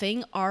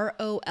 Rolfing,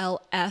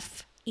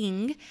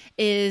 R-O-L-F-ing,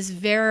 is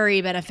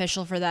very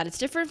beneficial for that. It's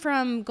different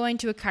from going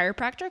to a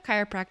chiropractor.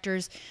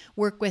 Chiropractors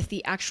work with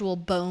the actual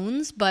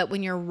bones, but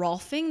when you're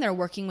Rolfing, they're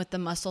working with the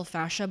muscle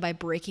fascia by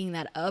breaking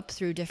that up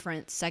through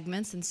different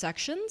segments and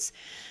sections.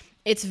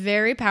 It's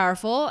very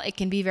powerful. It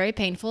can be very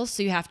painful,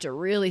 so you have to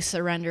really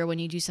surrender when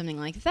you do something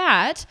like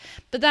that.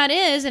 But that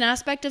is an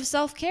aspect of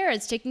self-care.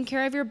 It's taking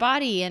care of your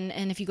body.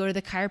 And if you go to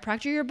the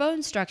chiropractor, your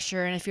bone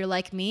structure. And if you're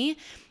like me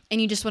and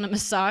you just want a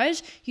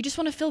massage, you just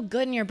want to feel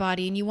good in your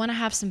body and you want to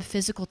have some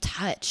physical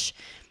touch.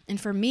 And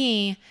for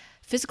me,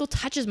 physical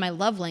touch is my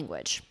love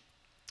language.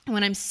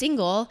 When I'm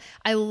single,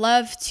 I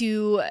love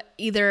to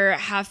either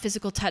have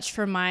physical touch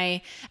for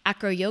my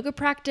acro yoga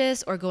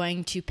practice or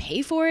going to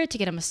pay for it to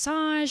get a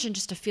massage and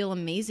just to feel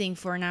amazing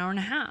for an hour and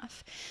a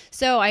half.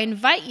 So I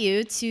invite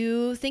you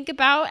to think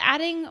about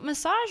adding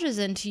massages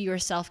into your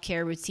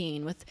self-care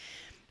routine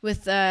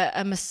with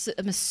a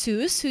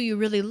masseuse who you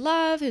really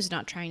love, who's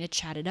not trying to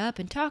chat it up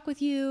and talk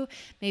with you.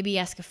 Maybe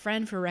ask a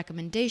friend for a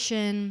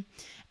recommendation.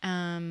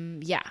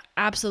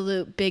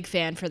 Absolute big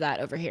fan for that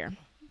over here.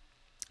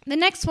 The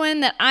next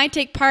one that I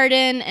take part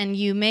in, and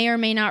you may or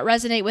may not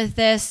resonate with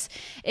this,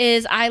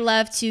 is I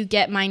love to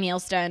get my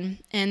nails done.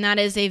 And that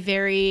is a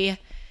very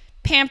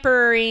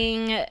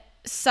pampering,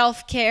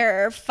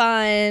 self-care,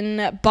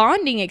 fun,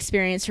 bonding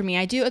experience for me.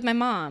 I do it with my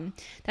mom.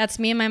 That's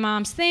me and my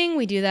mom's thing.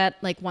 We do that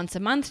like once a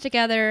month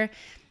together,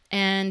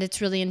 and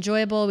it's really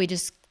enjoyable. We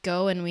just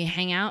go and we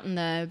hang out in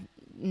the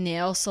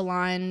nail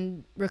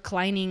salon,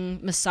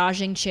 reclining,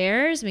 massaging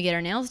chairs. We get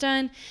our nails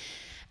done.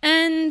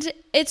 And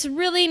it's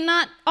really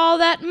not all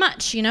that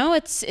much,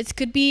 it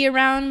could be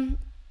around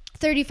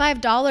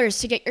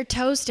 $35 to get your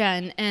toes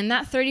done. And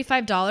that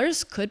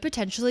 $35 could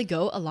potentially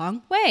go a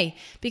long way,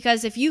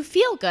 because if you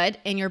feel good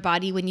in your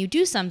body when you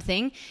do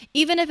something,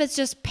 even if it's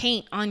just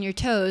paint on your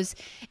toes,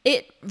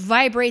 it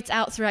vibrates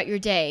out throughout your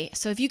day.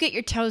 So if you get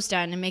your toes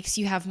done, it makes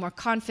you have more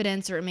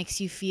confidence, or it makes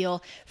you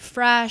feel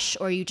fresh,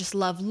 or you just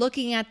love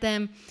looking at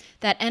them.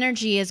 That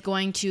energy is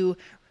going to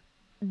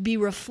be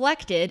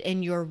reflected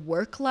in your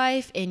work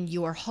life, in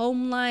your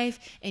home life,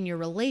 in your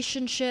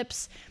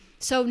relationships.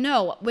 So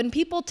no, when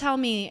people tell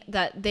me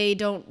that they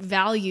don't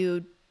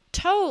value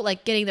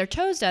getting their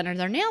toes done or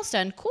their nails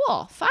done,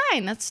 cool,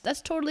 fine, that's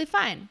totally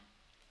fine.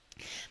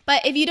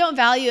 But if you don't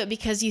value it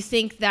because you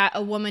think that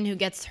a woman who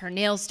gets her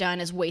nails done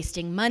is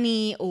wasting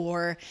money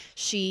or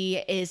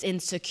she is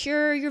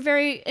insecure, you're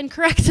very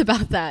incorrect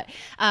about that.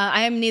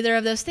 I am neither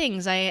of those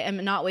things. I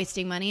am not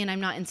wasting money and I'm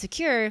not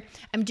insecure.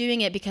 I'm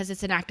doing it because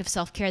it's an act of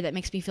self-care that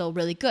makes me feel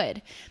really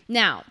good.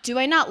 Now, do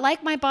I not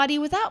like my body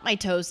without my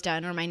toes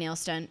done or my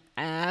nails done?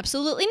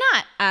 Absolutely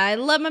not. I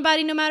love my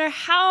body no matter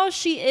how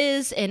she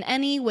is in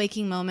any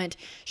waking moment.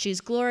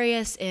 She's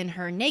glorious in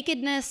her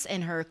nakedness,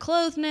 in her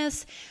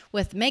clothedness,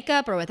 with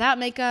makeup or without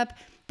makeup.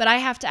 But I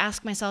have to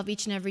ask myself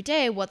each and every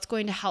day, what's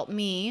going to help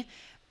me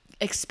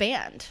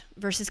expand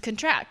versus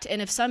contract?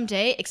 And if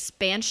someday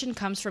expansion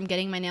comes from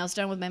getting my nails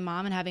done with my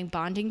mom and having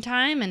bonding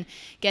time and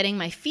getting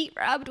my feet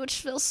rubbed, which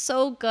feels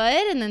so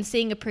good, and then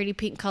seeing a pretty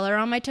pink color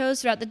on my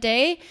toes throughout the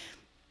day,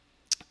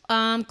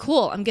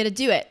 cool, I'm going to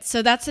do it.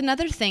 So that's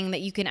another thing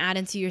that you can add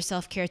into your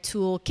self-care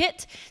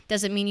toolkit.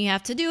 Doesn't mean you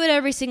have to do it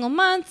every single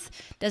month.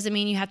 Doesn't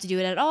mean you have to do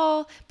it at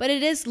all. But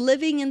it is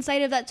living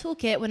inside of that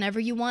toolkit whenever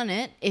you want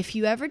it, if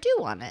you ever do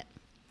want it.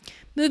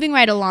 Moving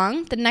right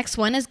along, the next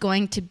one is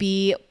going to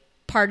be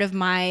part of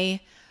my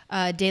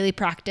daily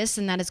practice,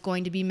 and that is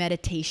going to be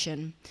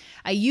meditation.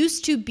 I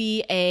used to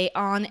be a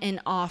on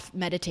and off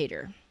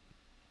meditator.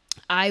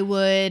 I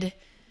would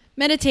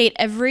meditate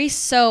every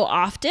so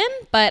often,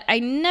 but I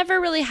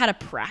never really had a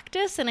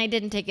practice and I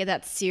didn't take it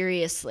that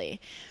seriously.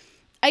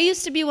 I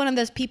used to be one of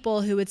those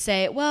people who would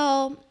say,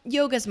 well,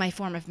 yoga's my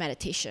form of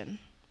meditation,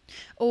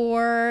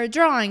 or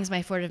drawing's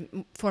my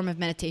form of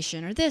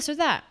meditation, or this or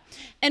that.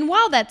 And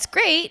while that's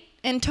great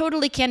and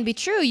totally can be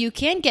true, you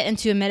can get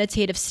into a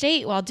meditative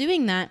state while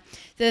doing that.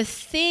 The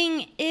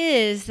thing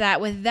is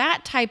that with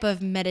that type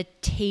of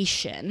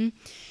meditation,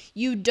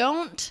 you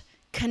don't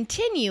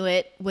continue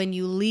it when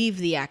you leave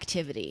the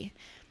activity.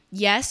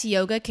 Yes,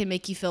 yoga can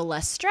make you feel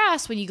less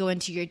stressed when you go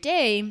into your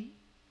day,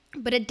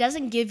 but it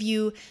doesn't give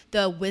you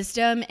the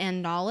wisdom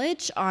and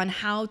knowledge on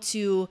how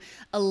to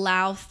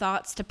allow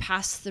thoughts to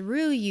pass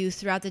through you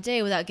throughout the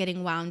day without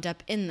getting wound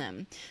up in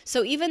them.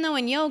 So even though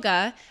in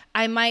yoga,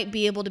 I might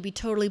be able to be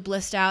totally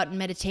blissed out and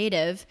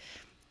meditative,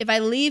 if I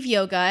leave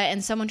yoga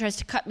and someone tries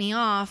to cut me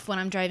off when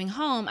I'm driving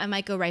home, I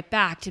might go right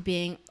back to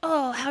being,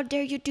 oh, how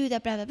dare you do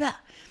that, blah, blah, blah.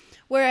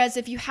 Whereas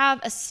if you have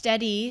a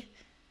steady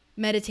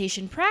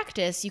meditation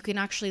practice, you can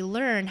actually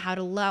learn how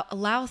to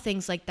allow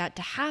things like that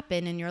to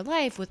happen in your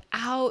life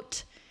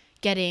without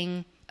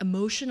getting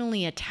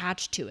emotionally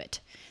attached to it.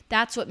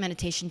 That's what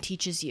meditation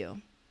teaches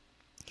you.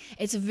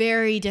 It's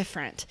very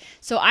different.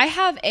 So I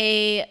have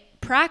a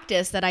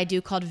practice that I do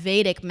called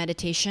Vedic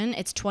meditation.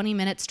 It's 20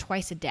 minutes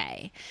twice a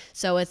day.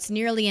 So it's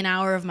nearly an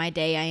hour of my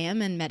day I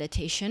am in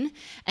meditation,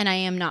 and I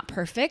am not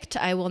perfect.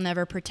 I will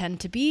never pretend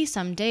to be.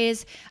 Some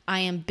days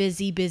I am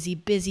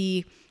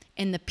busy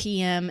in the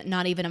PM,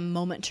 not even a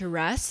moment to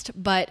rest,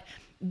 but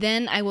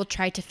then I will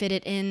try to fit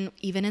it in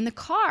even in the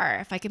car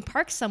if I can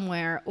park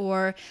somewhere,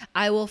 or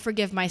I will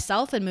forgive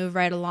myself and move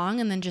right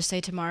along and then just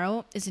say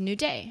tomorrow is a new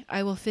day.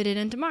 I will fit it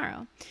in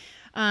tomorrow.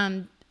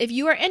 if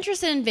you are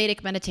interested in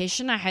Vedic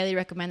meditation, I highly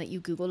recommend that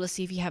you Google to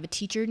see if you have a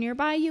teacher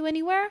nearby you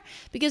anywhere,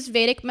 because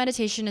Vedic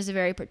meditation is a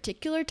very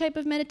particular type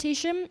of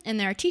meditation, and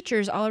there are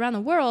teachers all around the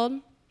world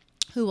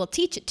who will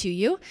teach it to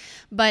you,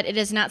 but it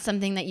is not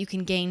something that you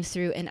can gain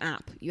through an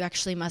app. You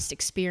actually must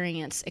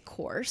experience a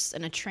course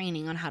and a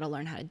training on how to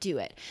learn how to do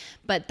it.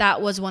 But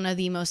that was one of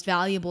the most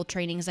valuable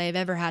trainings I have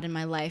ever had in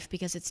my life,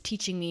 because it's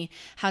teaching me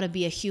how to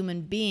be a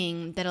human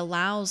being that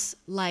allows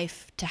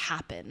life to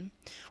happen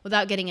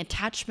without getting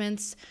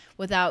attachments,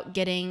 without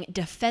getting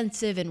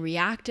defensive and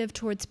reactive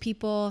towards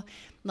people.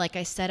 Like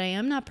I said, I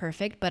am not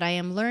perfect, but I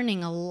am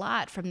learning a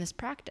lot from this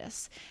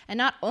practice. And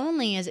not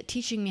only is it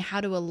teaching me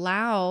how to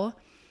allow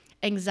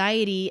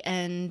anxiety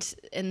and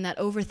that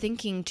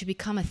overthinking to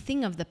become a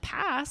thing of the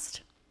past,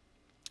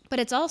 but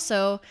it's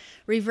also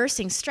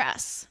reversing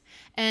stress.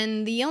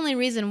 And the only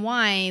reason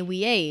why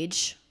we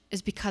age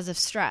is because of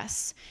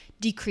stress.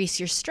 Decrease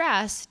your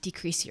stress,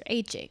 decrease your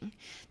aging.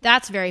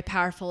 That's very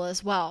powerful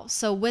as well.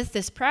 So with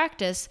this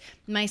practice,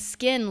 my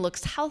skin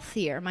looks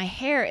healthier, my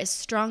hair is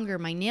stronger,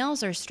 my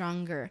nails are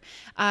stronger.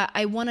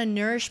 I want to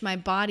nourish my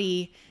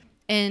body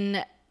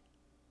in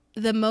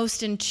the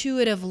most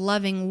intuitive,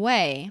 loving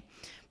way.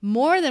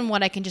 More than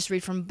what I can just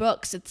read from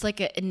books. It's like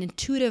an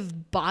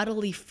intuitive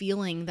bodily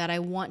feeling that I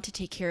want to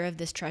take care of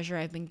this treasure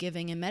I've been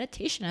giving, and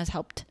meditation has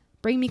helped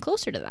bring me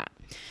closer to that.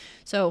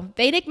 So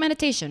Vedic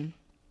meditation.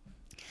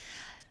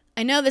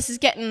 I know this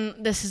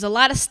is a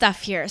lot of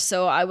stuff here,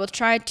 so I will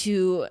try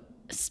to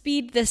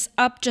speed this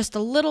up just a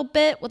little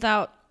bit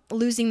without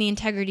losing the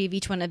integrity of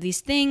each one of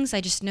these things. I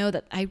just know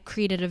that I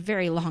created a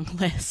very long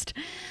list.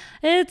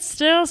 It's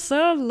still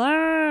so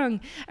long.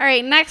 All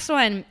right, next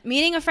one.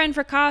 Meeting a friend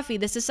for coffee.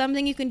 This is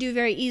something you can do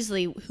very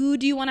easily. Who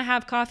do you want to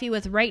have coffee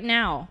with right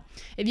now?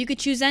 If you could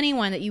choose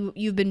anyone that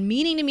you've been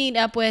meaning to meet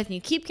up with and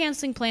you keep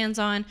canceling plans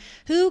on,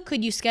 who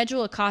could you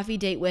schedule a coffee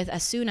date with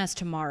as soon as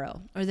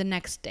tomorrow or the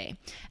next day?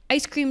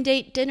 Ice cream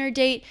date, dinner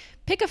date.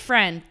 Pick a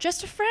friend.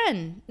 Just a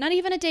friend. Not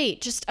even a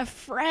date. Just a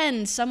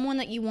friend. Someone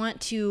that you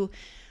want to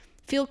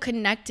feel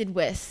connected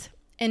with.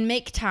 And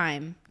make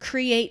time,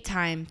 create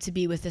time to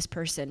be with this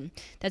person.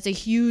 That's a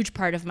huge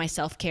part of my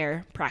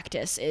self-care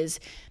practice,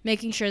 is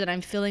making sure that I'm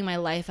filling my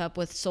life up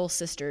with soul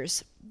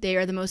sisters. They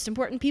are the most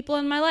important people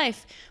in my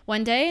life.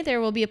 One day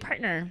there will be a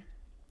partner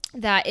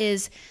that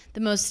is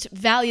the most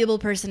valuable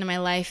person in my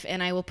life,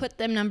 and I will put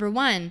them number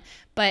one.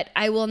 But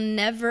I will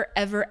never,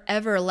 ever,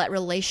 ever let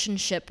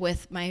relationship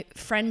with my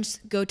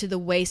friends go to the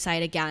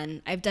wayside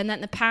again. I've done that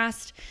in the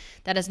past.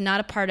 That is not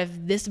a part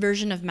of this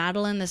version of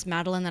Madeline, this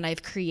Madeline that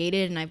I've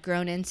created and I've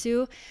grown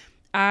into.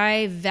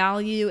 I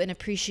value and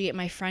appreciate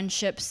my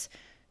friendships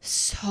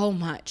so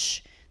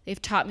much.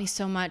 They've taught me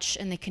so much,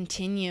 and they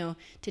continue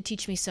to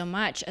teach me so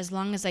much as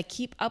long as I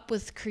keep up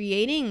with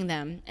creating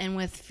them and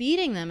with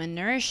feeding them and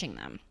nourishing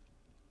them.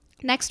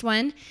 Next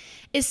one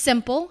is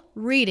simple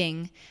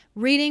reading.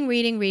 Reading.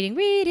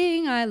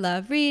 I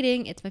love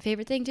reading. It's my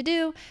favorite thing to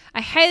do.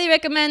 I highly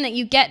recommend that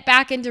you get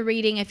back into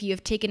reading if you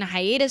have taken a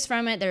hiatus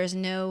from it. There is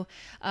no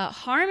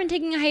harm in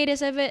taking a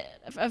hiatus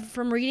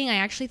from reading. I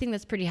actually think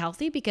that's pretty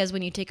healthy, because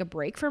when you take a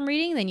break from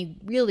reading, then you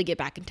really get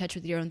back in touch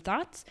with your own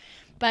thoughts.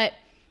 But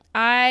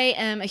I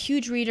am a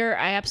huge reader.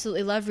 I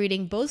absolutely love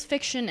reading both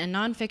fiction and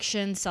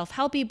nonfiction,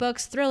 self-helpy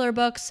books, thriller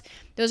books.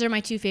 Those are my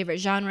two favorite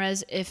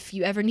genres. If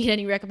you ever need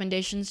any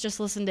recommendations, just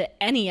listen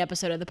to any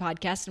episode of the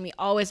podcast, and we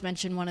always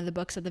mention one of the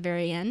books at the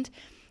very end.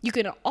 You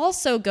can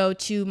also go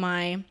to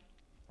my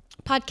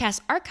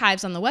podcast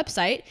archives on the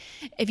website.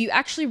 If you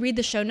actually read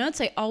the show notes,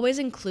 I always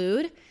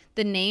include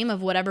the name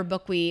of whatever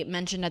book we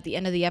mentioned at the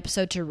end of the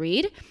episode to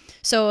read.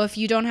 So if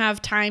you don't have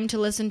time to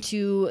listen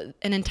to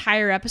an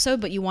entire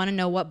episode, but you want to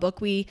know what book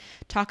we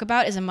talk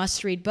about is a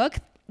must-read book,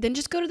 then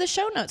just go to the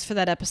show notes for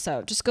that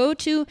episode. Just go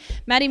to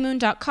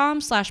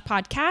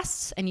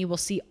maddiemoon.com/podcasts, and you will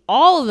see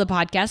all of the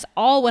podcasts,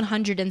 all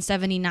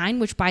 179,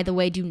 which, by the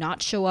way, do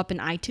not show up in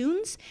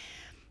iTunes,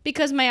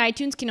 because my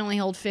iTunes can only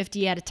hold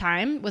 50 at a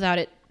time without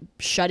it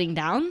shutting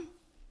down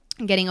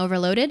and getting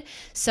overloaded.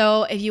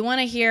 So if you want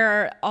to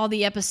hear all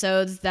the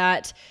episodes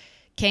that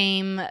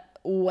came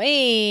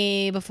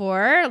way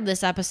before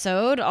this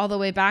episode, all the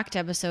way back to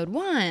episode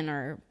 1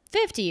 or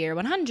 50 or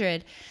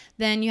 100,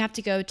 then you have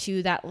to go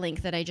to that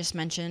link that I just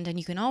mentioned, and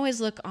you can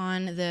always look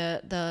on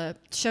the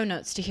show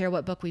notes to hear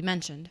what book we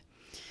mentioned.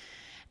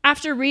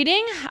 After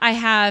reading, I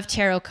have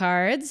tarot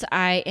cards.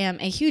 I am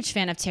a huge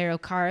fan of tarot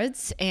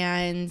cards,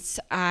 and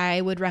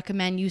I would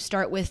recommend you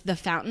start with the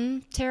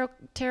Fountain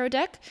tarot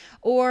deck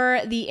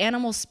or the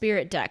Animal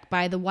Spirit deck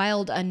by The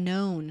Wild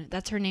Unknown.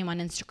 That's her name on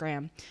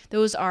Instagram.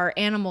 Those are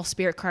animal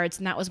spirit cards,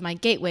 and that was my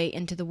gateway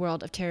into the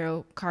world of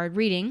tarot card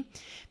reading,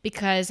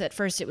 because at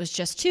first it was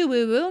just too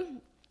woo-woo.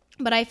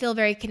 But I feel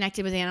very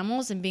connected with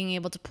animals, and being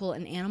able to pull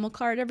an animal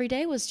card every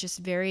day was just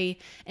very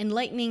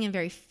enlightening and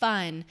very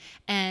fun.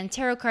 And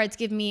tarot cards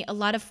give me a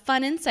lot of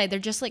fun insight. They're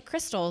just like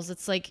crystals.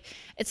 It's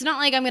not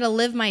like I'm going to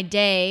live my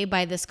day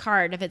by this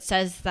card. If it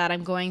says that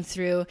I'm going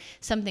through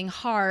something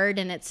hard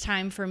and it's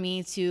time for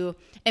me to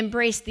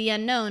embrace the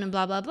unknown and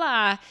blah, blah,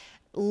 blah,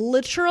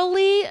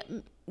 literally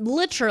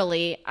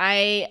literally,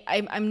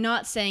 I'm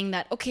not saying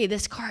that, okay,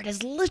 this card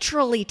is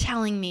literally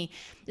telling me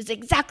it's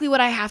exactly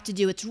what I have to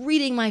do. It's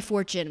reading my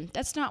fortune.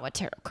 That's not what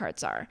tarot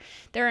cards are.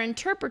 They're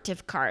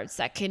interpretive cards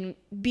that can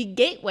be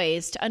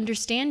gateways to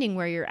understanding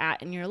where you're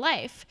at in your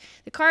life.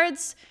 The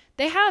cards,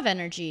 they have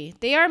energy.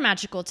 They are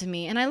magical to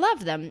me, and I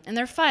love them, and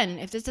they're fun.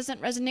 If this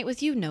doesn't resonate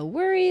with you, no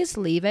worries.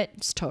 Leave it.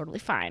 It's totally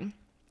fine.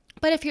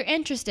 But if you're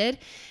interested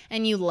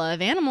and you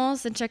love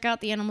animals, then check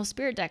out the Animal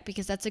Spirit deck,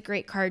 because that's a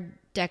great card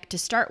deck to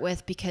start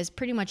with, because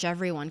pretty much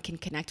everyone can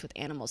connect with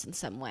animals in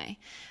some way.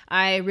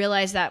 I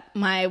realized that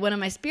one of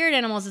my spirit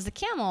animals is a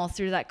camel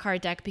through that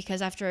card deck,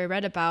 because after I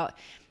read about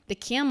the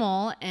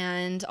camel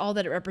and all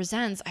that it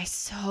represents, I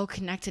so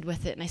connected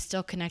with it, and I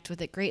still connect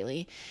with it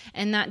greatly.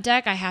 And that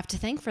deck, I have to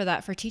thank for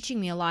that, for teaching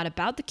me a lot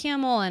about the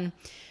camel. And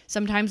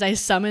sometimes I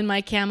summon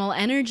my camel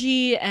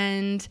energy,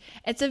 and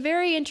it's a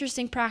very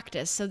interesting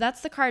practice. So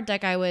that's the card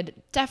deck I would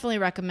definitely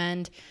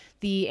recommend,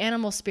 the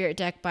Animal Spirit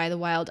deck by The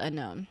Wild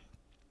Unknown.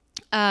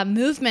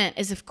 Movement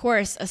is, of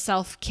course, a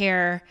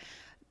self-care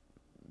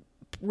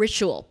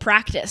ritual,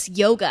 practice,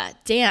 yoga,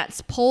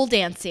 dance, pole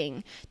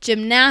dancing,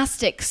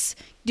 gymnastics,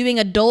 doing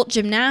adult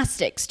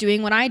gymnastics,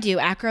 doing what I do,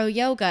 acro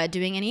yoga,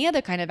 doing any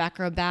other kind of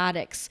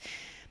acrobatics,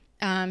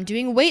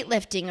 doing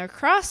weightlifting or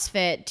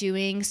CrossFit,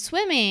 doing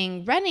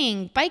swimming,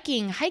 running,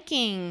 biking,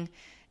 hiking,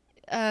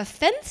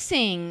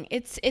 fencing.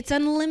 It's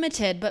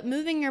unlimited, but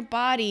moving your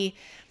body,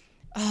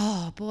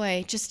 oh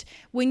boy, just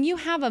when you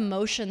have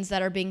emotions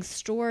that are being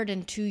stored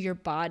into your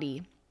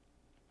body,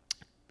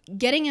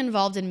 getting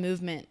involved in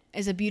movement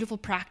is a beautiful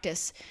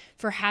practice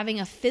for having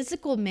a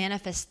physical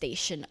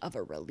manifestation of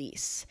a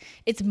release.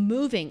 It's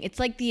moving. It's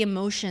like the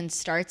emotion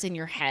starts in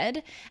your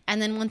head, and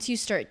then once you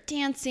start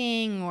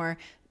dancing or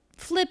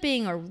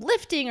flipping or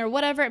lifting or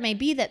whatever it may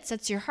be that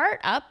sets your heart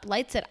up,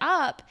 lights it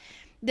up,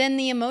 then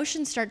the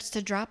emotion starts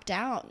to drop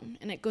down,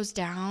 and it goes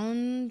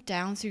down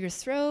through your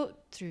throat,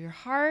 through your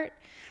heart,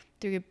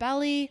 through your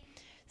belly,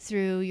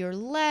 through your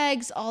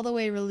legs, all the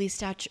way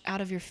released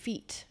out of your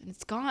feet. And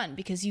it's gone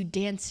because you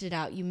danced it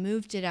out, you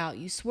moved it out,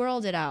 you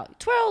swirled it out,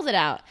 twirled it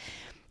out.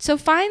 So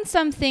find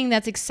something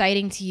that's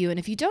exciting to you. And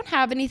if you don't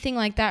have anything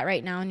like that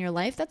right now in your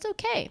life, that's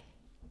okay.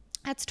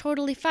 That's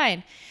totally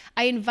fine.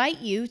 I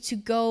invite you to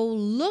go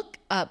look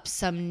up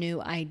some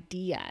new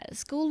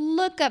ideas. Go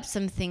look up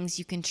some things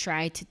you can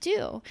try to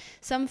do,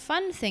 some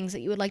fun things that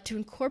you would like to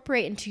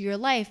incorporate into your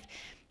life.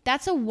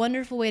 That's a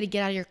wonderful way to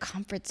get out of your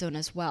comfort zone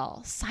as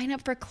well. Sign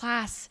up for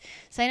class.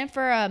 Sign up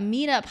for a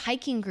meetup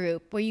hiking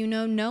group where you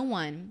know no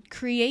one.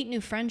 Create new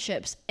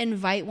friendships.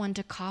 Invite one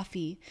to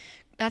coffee.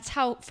 That's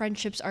how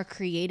friendships are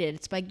created.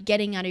 It's by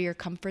getting out of your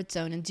comfort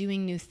zone and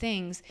doing new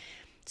things.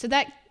 So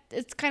that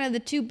it's kind of the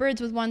two birds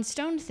with one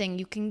stone thing.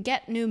 You can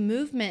get new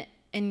movement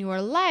in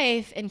your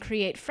life and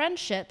create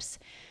friendships.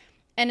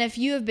 And if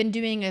you have been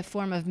doing a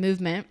form of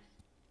movement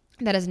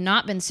that has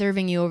not been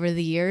serving you over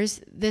the years,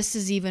 this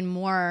is even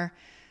more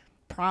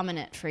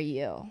prominent for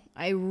you.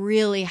 I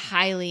really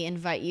highly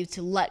invite you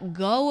to let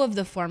go of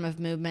the form of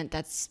movement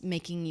that's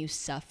making you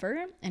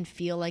suffer and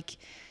feel like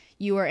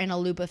you are in a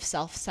loop of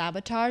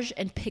self-sabotage,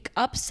 and pick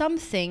up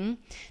something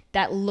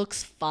that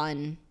looks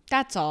fun.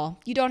 That's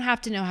all. You don't have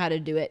to know how to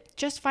do it.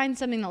 Just find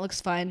something that looks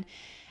fun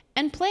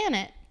and plan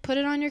it. Put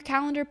it on your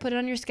calendar, put it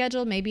on your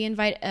schedule, maybe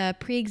invite a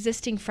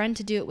pre-existing friend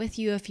to do it with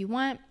you if you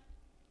want,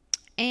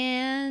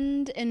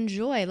 and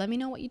enjoy. Let me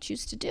know what you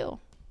choose to do.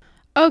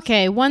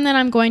 Okay, one that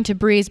I'm going to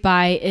breeze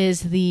by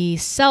is the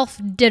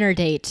self-dinner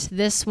date.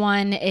 This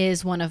one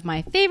is one of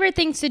my favorite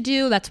things to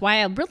do. That's why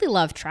I really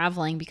love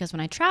traveling, because when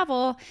I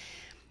travel,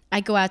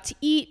 I go out to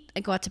eat,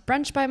 I go out to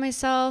brunch by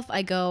myself,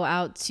 I go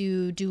out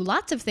to do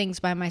lots of things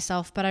by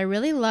myself, but I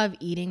really love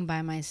eating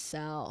by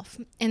myself.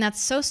 And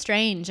that's so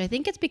strange. I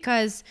think it's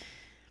because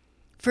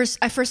for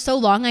so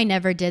long I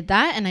never did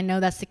that, and I know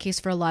that's the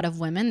case for a lot of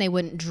women. They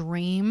wouldn't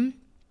dream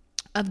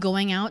of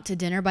going out to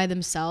dinner by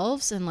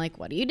themselves, and like,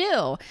 what do?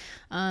 Do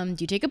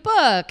you take a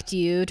book? Do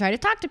you try to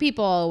talk to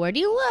people? Where do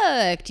you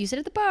look? Do you sit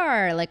at the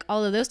bar? Like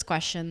all of those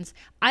questions.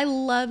 I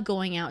love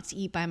going out to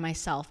eat by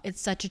myself.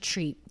 It's such a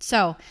treat.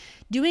 So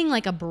doing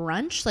like a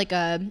brunch, like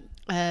a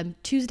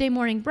Tuesday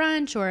morning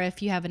brunch, or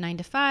if you have a 9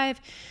 to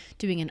 5,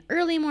 doing an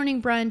early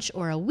morning brunch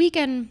or a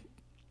weekend,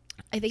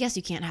 I guess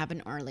you can't have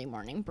an early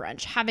morning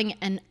brunch. Having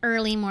an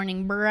early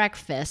morning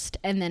breakfast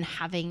and then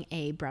having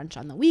a brunch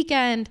on the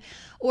weekend,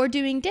 or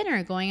doing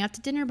dinner, going out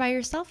to dinner by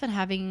yourself and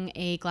having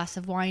a glass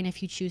of wine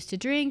if you choose to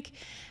drink,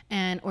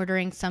 and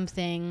ordering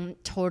something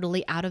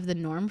totally out of the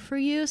norm for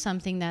you,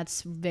 something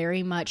that's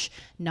very much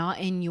not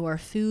in your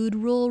food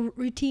rule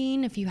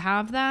routine if you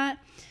have that,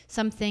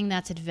 something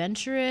that's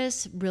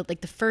adventurous, real,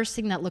 like the first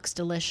thing that looks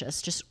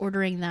delicious, just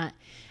ordering that.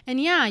 And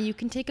yeah, you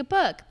can take a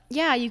book.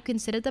 Yeah, you can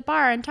sit at the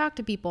bar and talk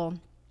to people.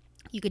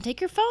 You can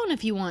take your phone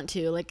if you want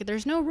to. Like,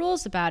 there's no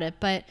rules about it,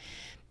 but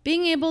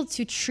being able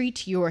to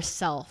treat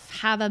yourself,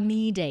 have a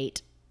me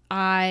date,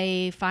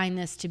 I find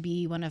this to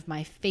be one of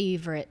my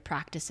favorite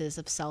practices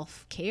of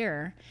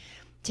self-care.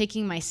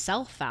 Taking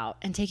myself out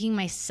and taking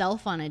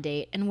myself on a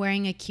date and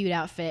wearing a cute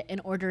outfit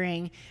and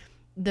ordering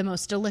the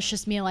most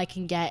delicious meal I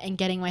can get and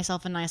getting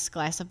myself a nice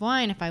glass of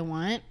wine if I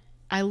want.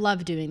 I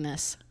love doing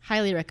this.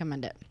 Highly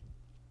recommend it.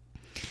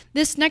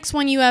 This next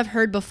one you have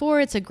heard before.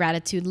 It's a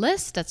gratitude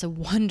list. That's a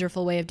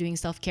wonderful way of doing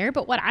self-care.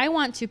 But what I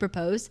want to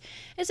propose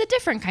is a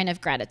different kind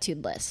of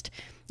gratitude list.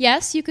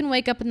 Yes, you can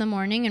wake up in the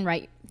morning and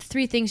write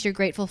 3 things you're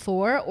grateful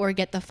for, or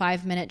get the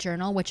 5-minute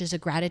journal, which is a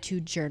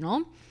gratitude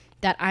journal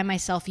that I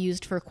myself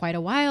used for quite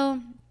a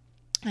while.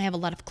 I have a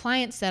lot of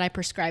clients that I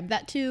prescribe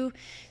that to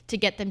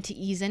get them to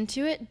ease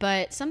into it.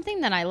 But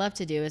something that I love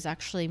to do is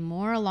actually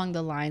more along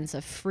the lines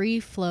of free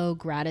flow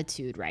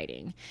gratitude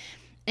writing.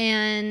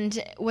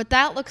 And what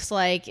that looks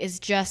like is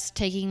just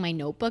taking my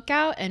notebook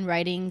out and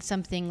writing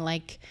something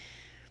like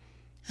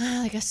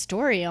a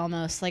story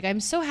almost. Like,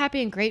 I'm so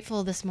happy and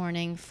grateful this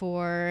morning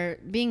for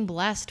being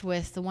blessed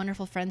with the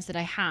wonderful friends that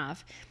I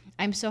have.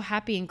 I'm so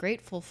happy and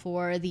grateful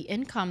for the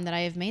income that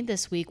I have made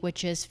this week,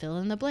 which is fill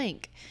in the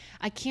blank.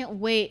 I can't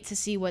wait to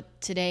see what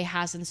today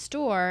has in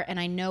store, and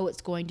I know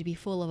it's going to be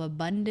full of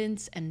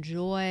abundance and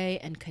joy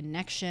and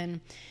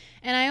connection.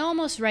 And I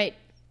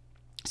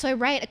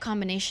write a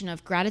combination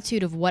of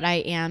gratitude of what I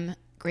am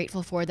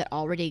grateful for that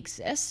already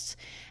exists,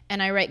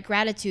 and I write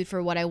gratitude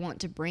for what I want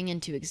to bring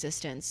into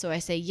existence. So I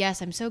say,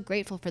 yes, I'm so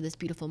grateful for this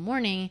beautiful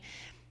morning,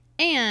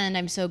 and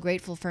I'm so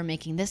grateful for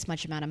making this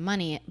much amount of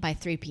money by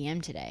 3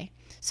 p.m. today.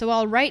 So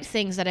I'll write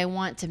things that I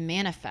want to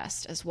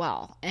manifest as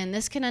well. And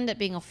this can end up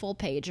being a full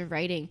page of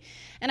writing.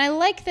 And I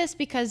like this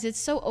because it's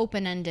so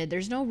open-ended.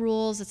 There's no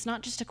rules. It's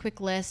not just a quick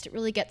list. It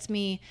really gets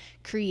me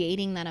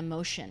creating that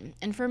emotion.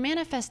 And for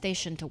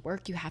manifestation to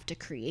work, you have to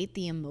create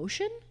the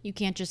emotion. You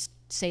can't just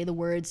say the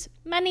words,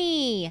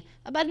 money,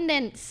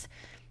 abundance.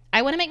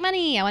 I want to make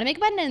money. I want to make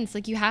abundance.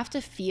 Like, you have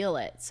to feel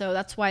it. So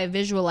that's why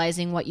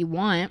visualizing what you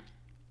want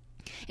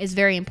is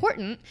very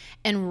important,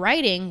 and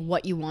writing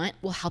what you want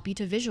will help you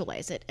to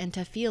visualize it and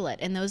to feel it.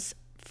 And those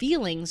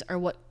feelings are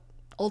what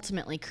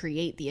ultimately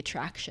create the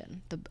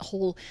attraction. The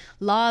whole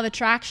law of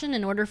attraction,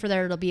 in order for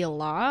there to be a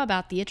law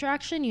about the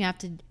attraction, you have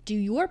to do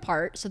your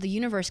part so the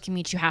universe can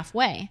meet you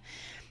halfway.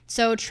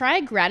 So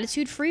try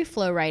gratitude free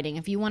flow writing.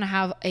 If you want to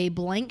have a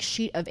blank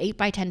sheet of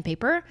 8x10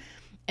 paper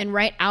and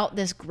write out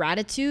this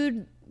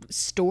gratitude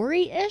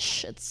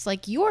story-ish. It's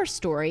like your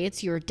story.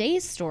 It's your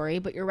day's story,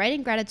 but you're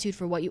writing gratitude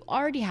for what you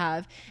already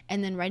have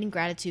and then writing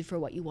gratitude for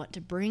what you want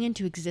to bring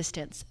into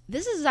existence.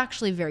 This is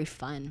actually very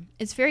fun.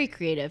 It's very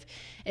creative.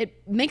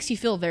 It makes you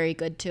feel very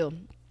good too.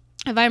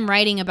 If I'm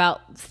writing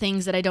about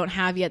things that I don't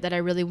have yet that I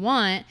really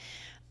want,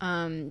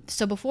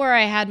 so before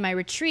I had my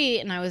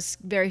retreat and I was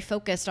very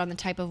focused on the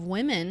type of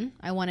women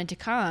I wanted to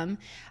come,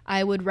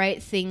 I would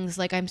write things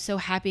like, I'm so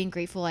happy and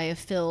grateful I have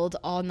filled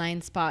all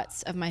 9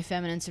 spots of my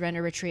Feminine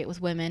Surrender retreat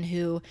with women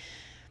who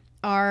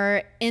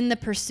are in the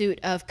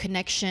pursuit of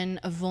connection,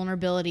 of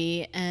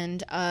vulnerability,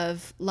 and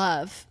of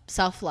love,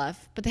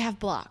 self-love, but they have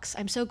blocks.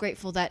 I'm so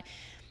grateful that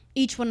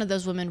each one of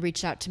those women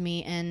reached out to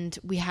me and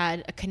we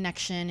had a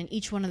connection, and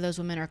each one of those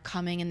women are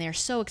coming and they're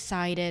so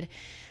excited.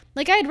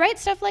 Like, I'd write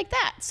stuff like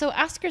that. So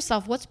ask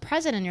yourself, what's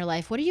present in your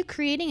life? What are you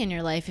creating in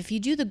your life? If you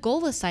do the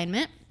goal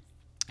assignment,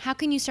 how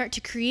can you start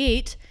to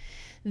create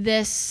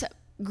this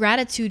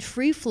gratitude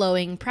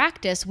free-flowing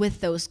practice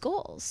with those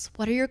goals?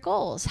 What are your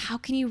goals? How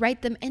can you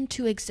write them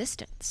into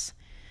existence?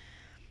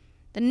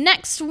 The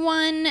next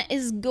one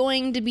is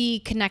going to be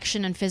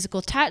connection and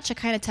physical touch. I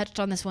kind of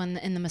touched on this one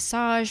in the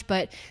massage,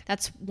 but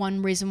that's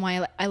one reason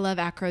why I love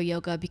acro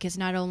yoga, because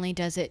not only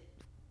does it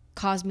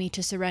cause me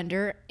to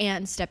surrender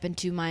and step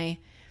into my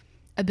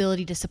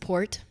ability to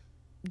support,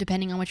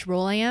 depending on which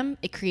role I am,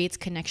 it creates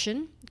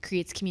connection,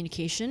 creates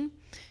communication,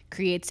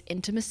 creates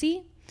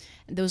intimacy.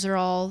 Those are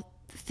all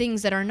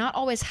things that are not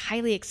always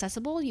highly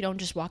accessible. You don't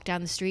just walk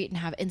down the street and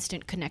have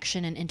instant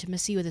connection and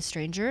intimacy with a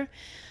stranger.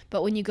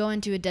 But when you go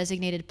into a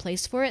designated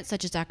place for it,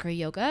 such as acro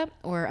yoga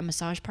or a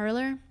massage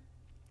parlor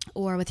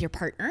or with your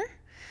partner,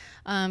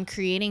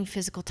 creating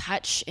physical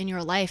touch in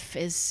your life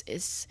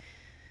is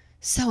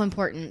so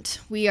important.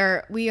 We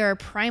are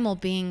primal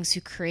beings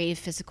who crave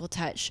physical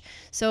touch.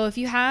 So if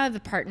you have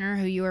a partner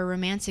who you are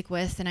romantic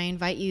with, then I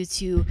invite you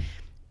to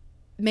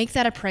make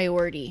that a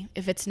priority.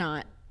 If it's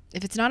not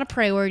a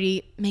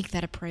priority, make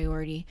that a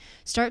priority.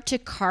 Start to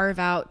carve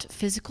out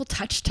physical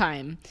touch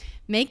time.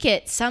 Make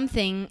it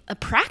something, a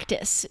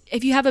practice.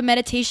 If you have a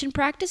meditation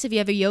practice, if you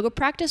have a yoga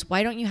practice,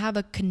 why don't you have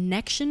a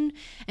connection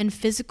and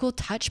physical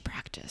touch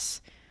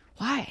practice?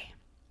 Why?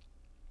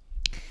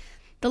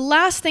 The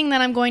last thing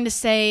that I'm going to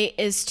say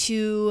is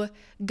to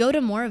go to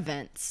more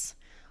events.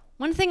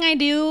 One thing I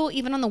do,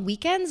 even on the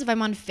weekends, if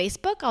I'm on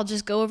Facebook, I'll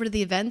just go over to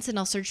the events and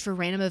I'll search for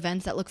random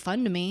events that look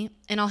fun to me,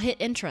 and I'll hit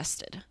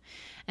interested.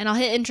 And I'll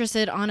hit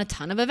interested on a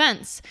ton of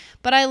events.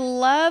 But I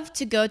love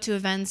to go to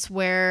events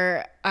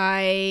where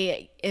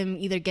I am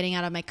either getting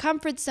out of my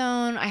comfort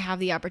zone, I have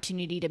the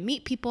opportunity to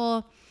meet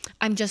people,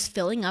 I'm just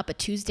filling up a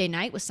Tuesday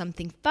night with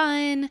something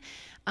fun.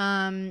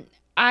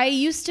 I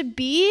used to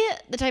be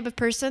the type of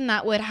person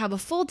that would have a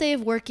full day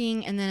of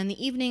working, and then in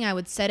the evening I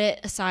would set it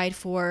aside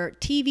for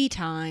TV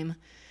time.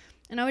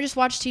 And I would just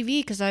watch TV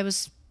because I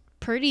was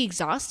pretty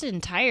exhausted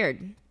and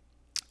tired.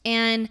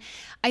 And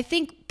I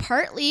think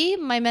partly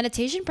my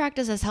meditation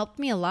practice has helped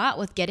me a lot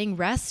with getting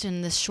rest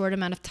in this short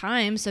amount of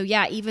time. So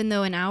yeah, even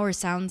though an hour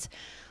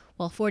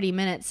 40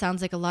 minutes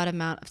sounds like a lot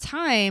amount of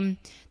time,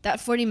 that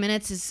 40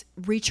 minutes is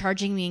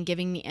recharging me and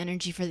giving me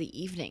energy for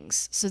the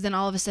evenings. So then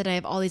all of a sudden I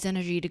have all these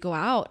energy to go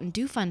out and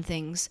do fun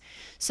things.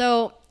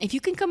 So if you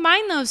can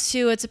combine those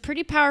two, it's a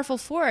pretty powerful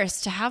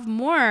force to have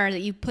more that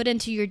you put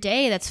into your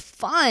day that's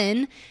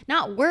fun,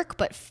 not work,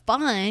 but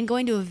fun,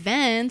 going to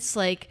events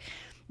like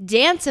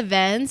dance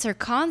events or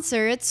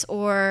concerts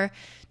or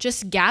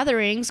just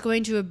gatherings,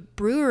 going to a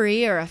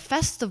brewery or a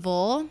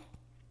festival.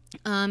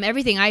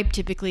 Everything I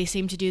typically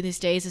seem to do these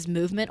days is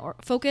movement or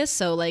focus.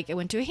 So like I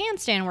went to a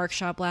handstand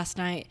workshop last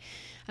night.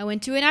 I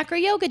went to an acro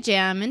yoga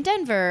jam in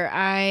Denver.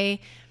 I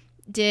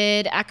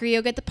did acro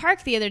yoga at the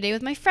park the other day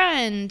with my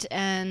friend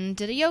and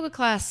did a yoga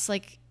class.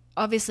 Like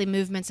obviously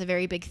movement's a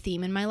very big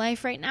theme in my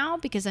life right now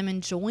because I'm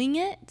enjoying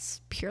it. It's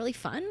purely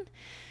fun,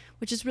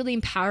 which is really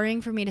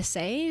empowering for me to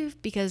say,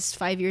 because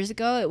 5 years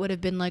ago it would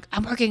have been like,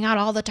 I'm working out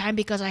all the time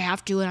because I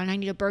have to and I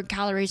need to burn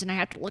calories and I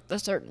have to look a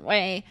certain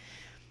way.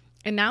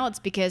 And now it's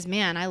because,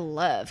 man, I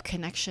love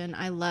connection.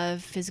 I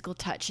love physical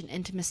touch and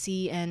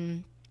intimacy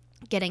and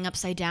getting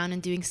upside down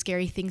and doing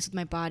scary things with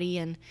my body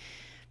and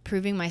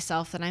proving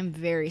myself that I'm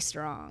very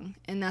strong.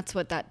 And that's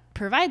what that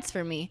provides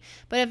for me.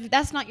 But if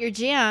that's not your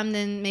jam,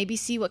 then maybe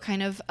see what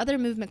kind of other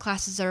movement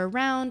classes are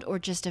around, or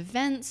just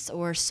events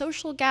or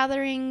social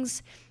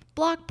gatherings,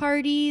 block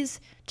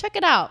parties. Check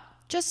it out.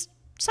 Just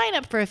sign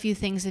up for a few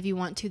things if you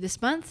want to this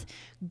month.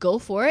 Go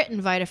for it.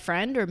 Invite a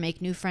friend or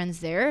make new friends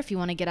there if you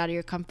want to get out of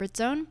your comfort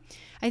zone.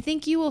 I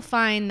think you will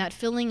find that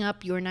filling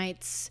up your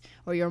nights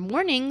or your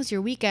mornings,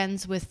 your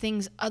weekends with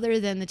things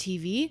other than the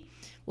TV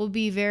will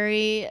be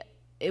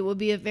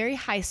a very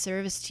high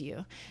service to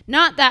you.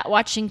 Not that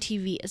watching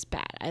TV is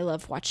bad. I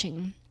love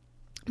watching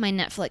my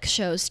Netflix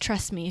shows.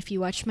 Trust me, if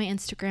you watch my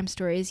Instagram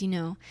stories, you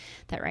know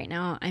that right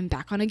now I'm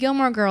back on a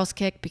Gilmore Girls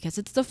kick because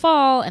it's the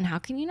fall, and how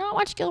can you not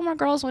watch Gilmore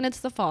Girls when it's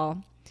the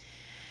fall?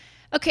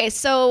 Okay,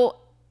 so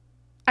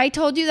I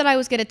told you that I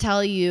was going to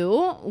tell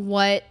you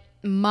what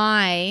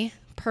my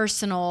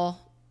personal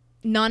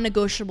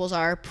non-negotiables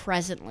are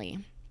presently.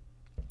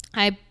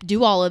 I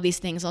do all of these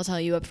things, I'll tell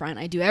you up front.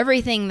 I do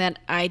everything that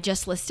I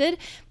just listed,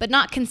 but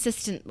not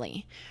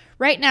consistently.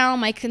 Right now,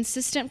 my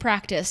consistent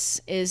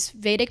practice is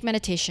Vedic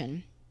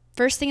meditation.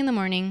 First thing in the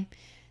morning,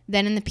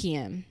 then in the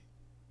PM.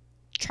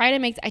 I try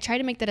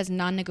to make that as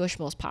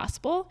non-negotiable as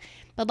possible.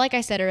 But like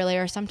I said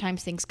earlier,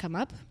 sometimes things come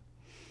up.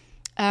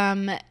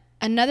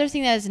 Another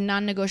thing that is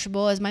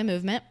non-negotiable is my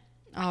movement.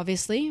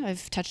 Obviously,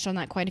 I've touched on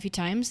that quite a few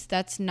times.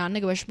 That's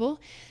non-negotiable.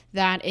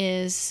 That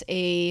is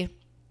a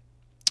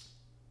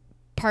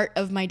part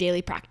of my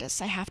daily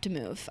practice. I have to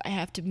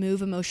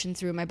move emotion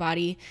through my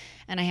body,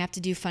 and I have to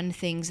do fun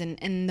things.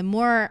 And the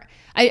more,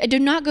 I do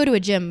not go to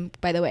a gym,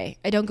 by the way.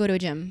 I don't go to a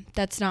gym.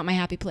 That's not my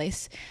happy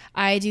place.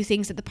 I do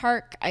things at the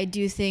park. I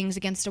do things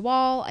against a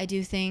wall. I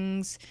do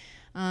things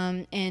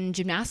in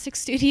gymnastics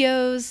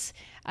studios.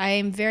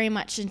 I'm very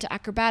much into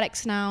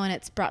acrobatics now, and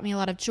it's brought me a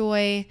lot of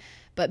joy,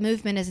 but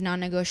movement is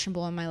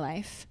non-negotiable in my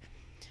life.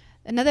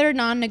 Another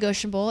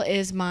non-negotiable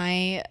is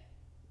I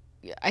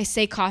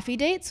say coffee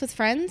dates with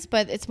friends,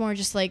 but it's more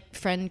just like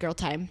friend-girl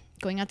time.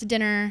 Going out to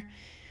dinner,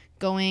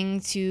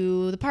 going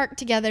to the park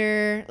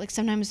together. Like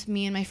sometimes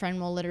me and my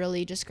friend will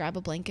literally just grab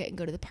a blanket and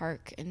go to the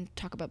park and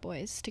talk about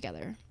boys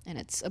together, and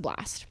it's a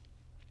blast.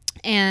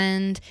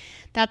 And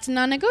that's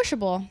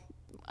non-negotiable.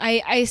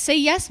 I say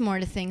yes more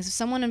to things. If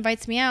someone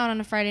invites me out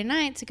on a Friday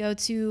night to go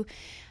to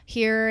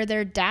hear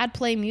their dad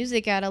play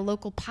music at a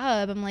local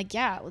pub, I'm like,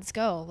 yeah, let's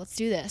go. Let's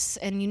do this.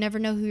 And you never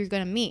know who you're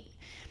going to meet.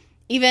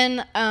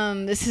 Even,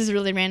 this is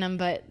really random,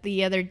 but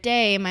the other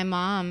day, my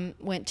mom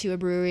went to a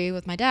brewery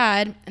with my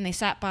dad, and they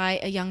sat by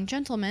a young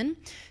gentleman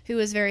who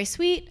was very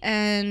sweet,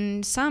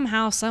 and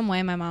somehow, some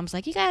way, my mom's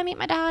like, you gotta meet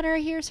my daughter,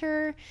 here's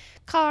her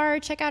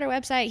card, check out her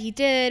website. He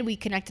did. We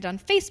connected on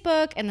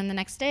Facebook, and then the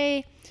next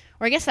day,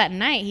 or I guess that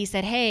night, he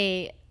said,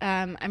 hey,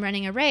 I'm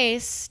running a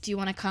race. Do you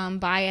want to come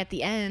by at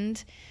the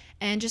end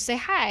and just say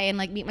hi and,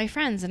 like, meet my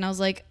friends? And I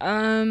was like,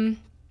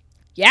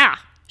 yeah,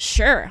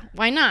 sure,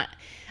 why not?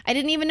 I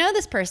didn't even know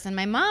this person.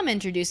 My mom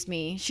introduced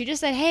me. She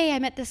just said, hey, I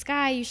met this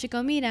guy. You should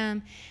go meet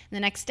him. And the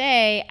next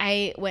day,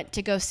 I went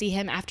to go see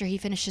him after he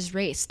finished his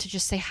race to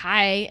just say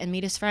hi and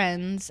meet his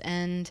friends.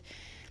 And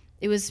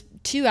it was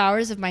 2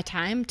 hours of my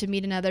time to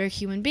meet another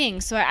human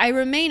being. So I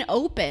remain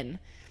open.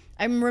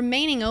 I'm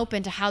remaining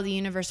open to how the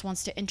universe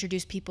wants to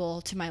introduce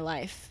people to my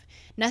life.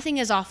 Nothing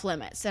is off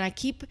limits. And I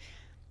keep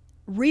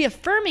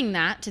reaffirming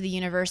that to the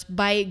universe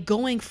by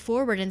going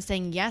forward and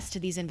saying yes to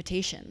these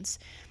invitations.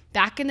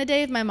 Back in the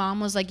day, if my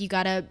mom was like, you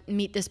got to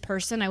meet this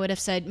person, I would have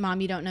said,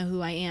 Mom, you don't know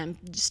who I am.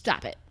 Just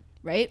stop it,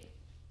 right?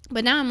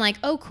 But now I'm like,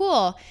 oh,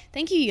 cool.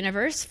 Thank you,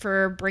 universe,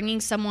 for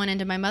bringing someone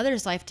into my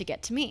mother's life to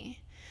get to me.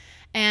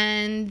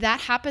 And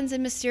that happens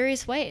in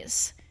mysterious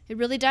ways. It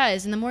really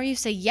does. And the more you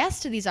say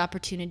yes to these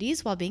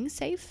opportunities while being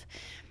safe,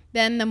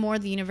 then the more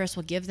the universe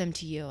will give them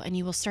to you, and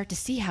you will start to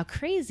see how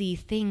crazy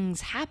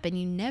things happen.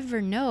 You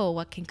never know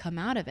what can come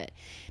out of it.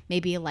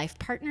 Maybe a life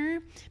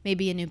partner,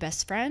 maybe a new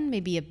best friend,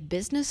 maybe a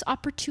business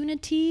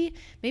opportunity,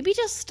 maybe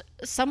just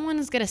someone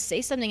is going to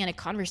say something in a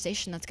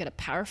conversation that's going to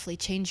powerfully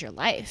change your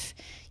life.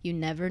 You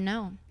never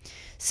know.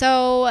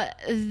 So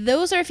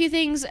those are a few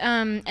things.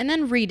 And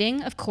then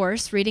reading, of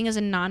course. Reading is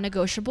a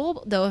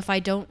non-negotiable, though if I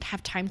don't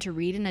have time to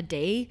read in a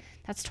day,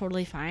 that's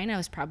totally fine. I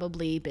was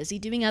probably busy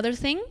doing other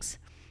things.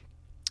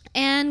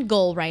 And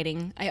goal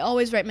writing. I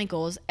always write my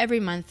goals. Every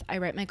month I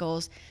write my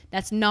goals.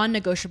 That's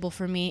non-negotiable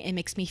for me. It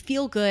makes me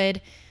feel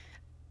good.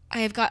 I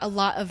have got a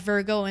lot of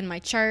Virgo in my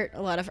chart,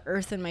 a lot of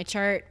Earth in my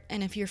chart.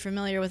 And if you're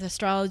familiar with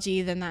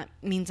astrology, then that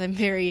means I'm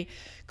very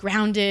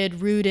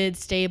grounded, rooted,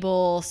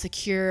 stable,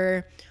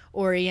 secure,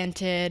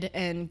 oriented,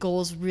 and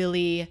goals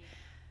really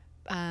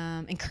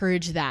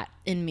encourage that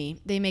in me.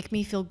 They make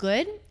me feel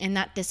good, and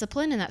that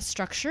discipline and that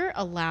structure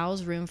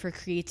allows room for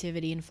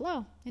creativity and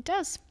flow. It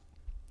does.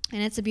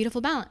 And it's a beautiful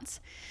balance.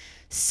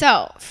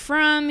 So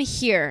from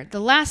here,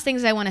 the last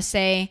things I want to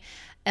say,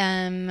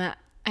 I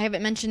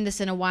haven't mentioned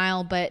this in a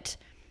while, but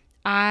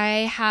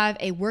I have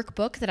a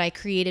workbook that I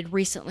created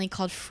recently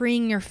called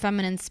Freeing Your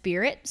Feminine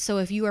Spirit. So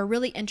if you are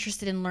really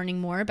interested in learning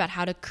more about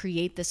how to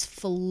create this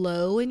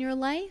flow in your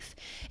life,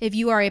 if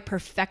you are a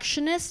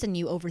perfectionist and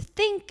you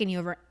overthink and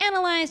you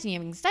overanalyze and you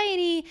have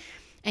anxiety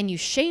and you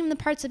shame the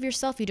parts of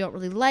yourself you don't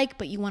really like,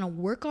 but you want to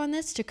work on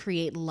this to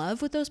create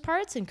love with those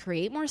parts and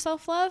create more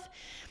self-love,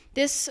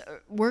 this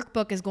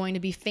workbook is going to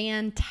be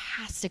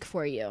fantastic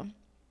for you.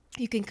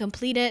 You can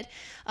complete it.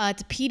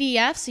 It's a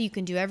PDF, so you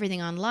can do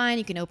everything online.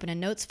 You can open a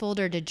notes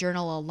folder to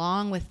journal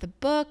along with the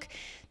book.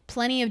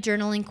 Plenty of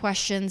journaling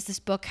questions. This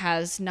book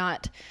has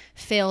not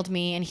failed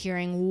me in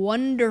hearing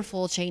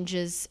wonderful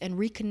changes and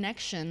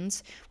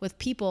reconnections with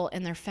people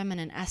in their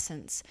feminine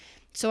essence.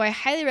 So I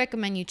highly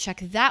recommend you check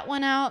that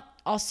one out.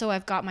 Also,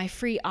 I've got my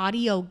free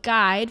audio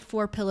guide,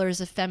 4 Pillars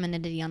of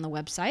Femininity, on the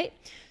website.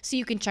 So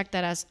you can check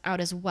that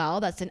out as well.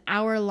 That's an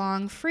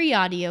hour-long free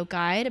audio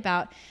guide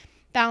about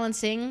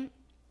balancing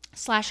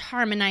 /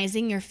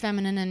 harmonizing your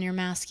feminine and your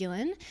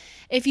masculine.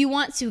 If you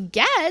want to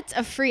get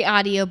a free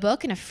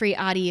audiobook and a free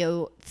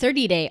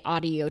 30-day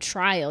audio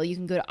trial, you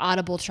can go to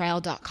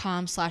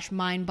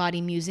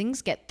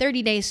audibletrial.com/mindbodymusings, get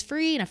 30 days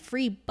free and a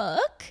free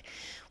book,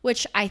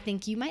 which I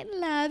think you might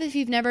love. If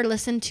you've never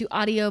listened to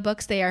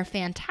audiobooks, they are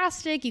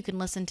fantastic. You can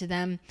listen to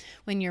them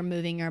when you're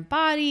moving your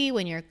body,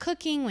 when you're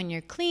cooking, when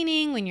you're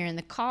cleaning, when you're in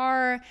the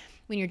car,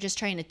 when you're just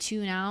trying to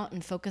tune out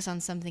and focus on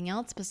something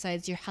else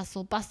besides your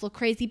hustle, bustle,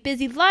 crazy,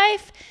 busy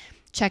life.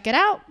 Check it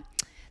out.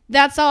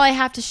 That's all I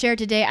have to share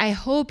today. I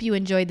hope you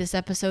enjoyed this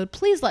episode.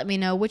 Please let me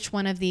know which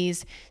one of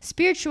these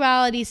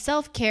spirituality,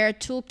 self-care,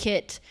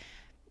 toolkit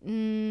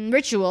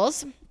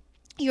rituals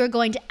you are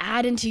going to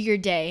add into your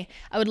day.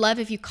 I would love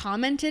if you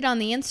commented on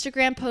the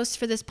Instagram post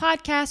for this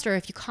podcast, or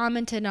if you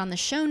commented on the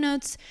show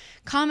notes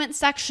comment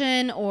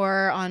section,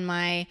 or on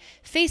my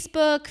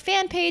Facebook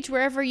fan page,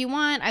 wherever you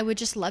want. I would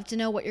just love to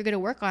know what you're going to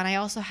work on. I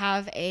also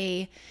have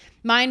a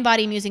Mind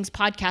Body Musings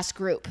podcast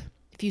group.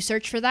 If you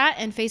search for that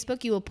in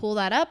Facebook, you will pull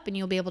that up and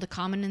you'll be able to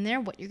comment in there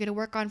what you're going to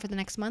work on for the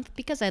next month,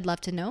 because I'd love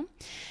to know.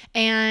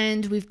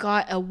 And we've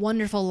got a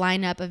wonderful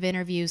lineup of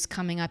interviews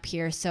coming up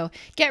here. So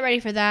get ready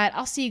for that.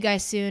 I'll see you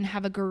guys soon.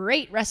 Have a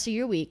great rest of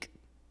your week.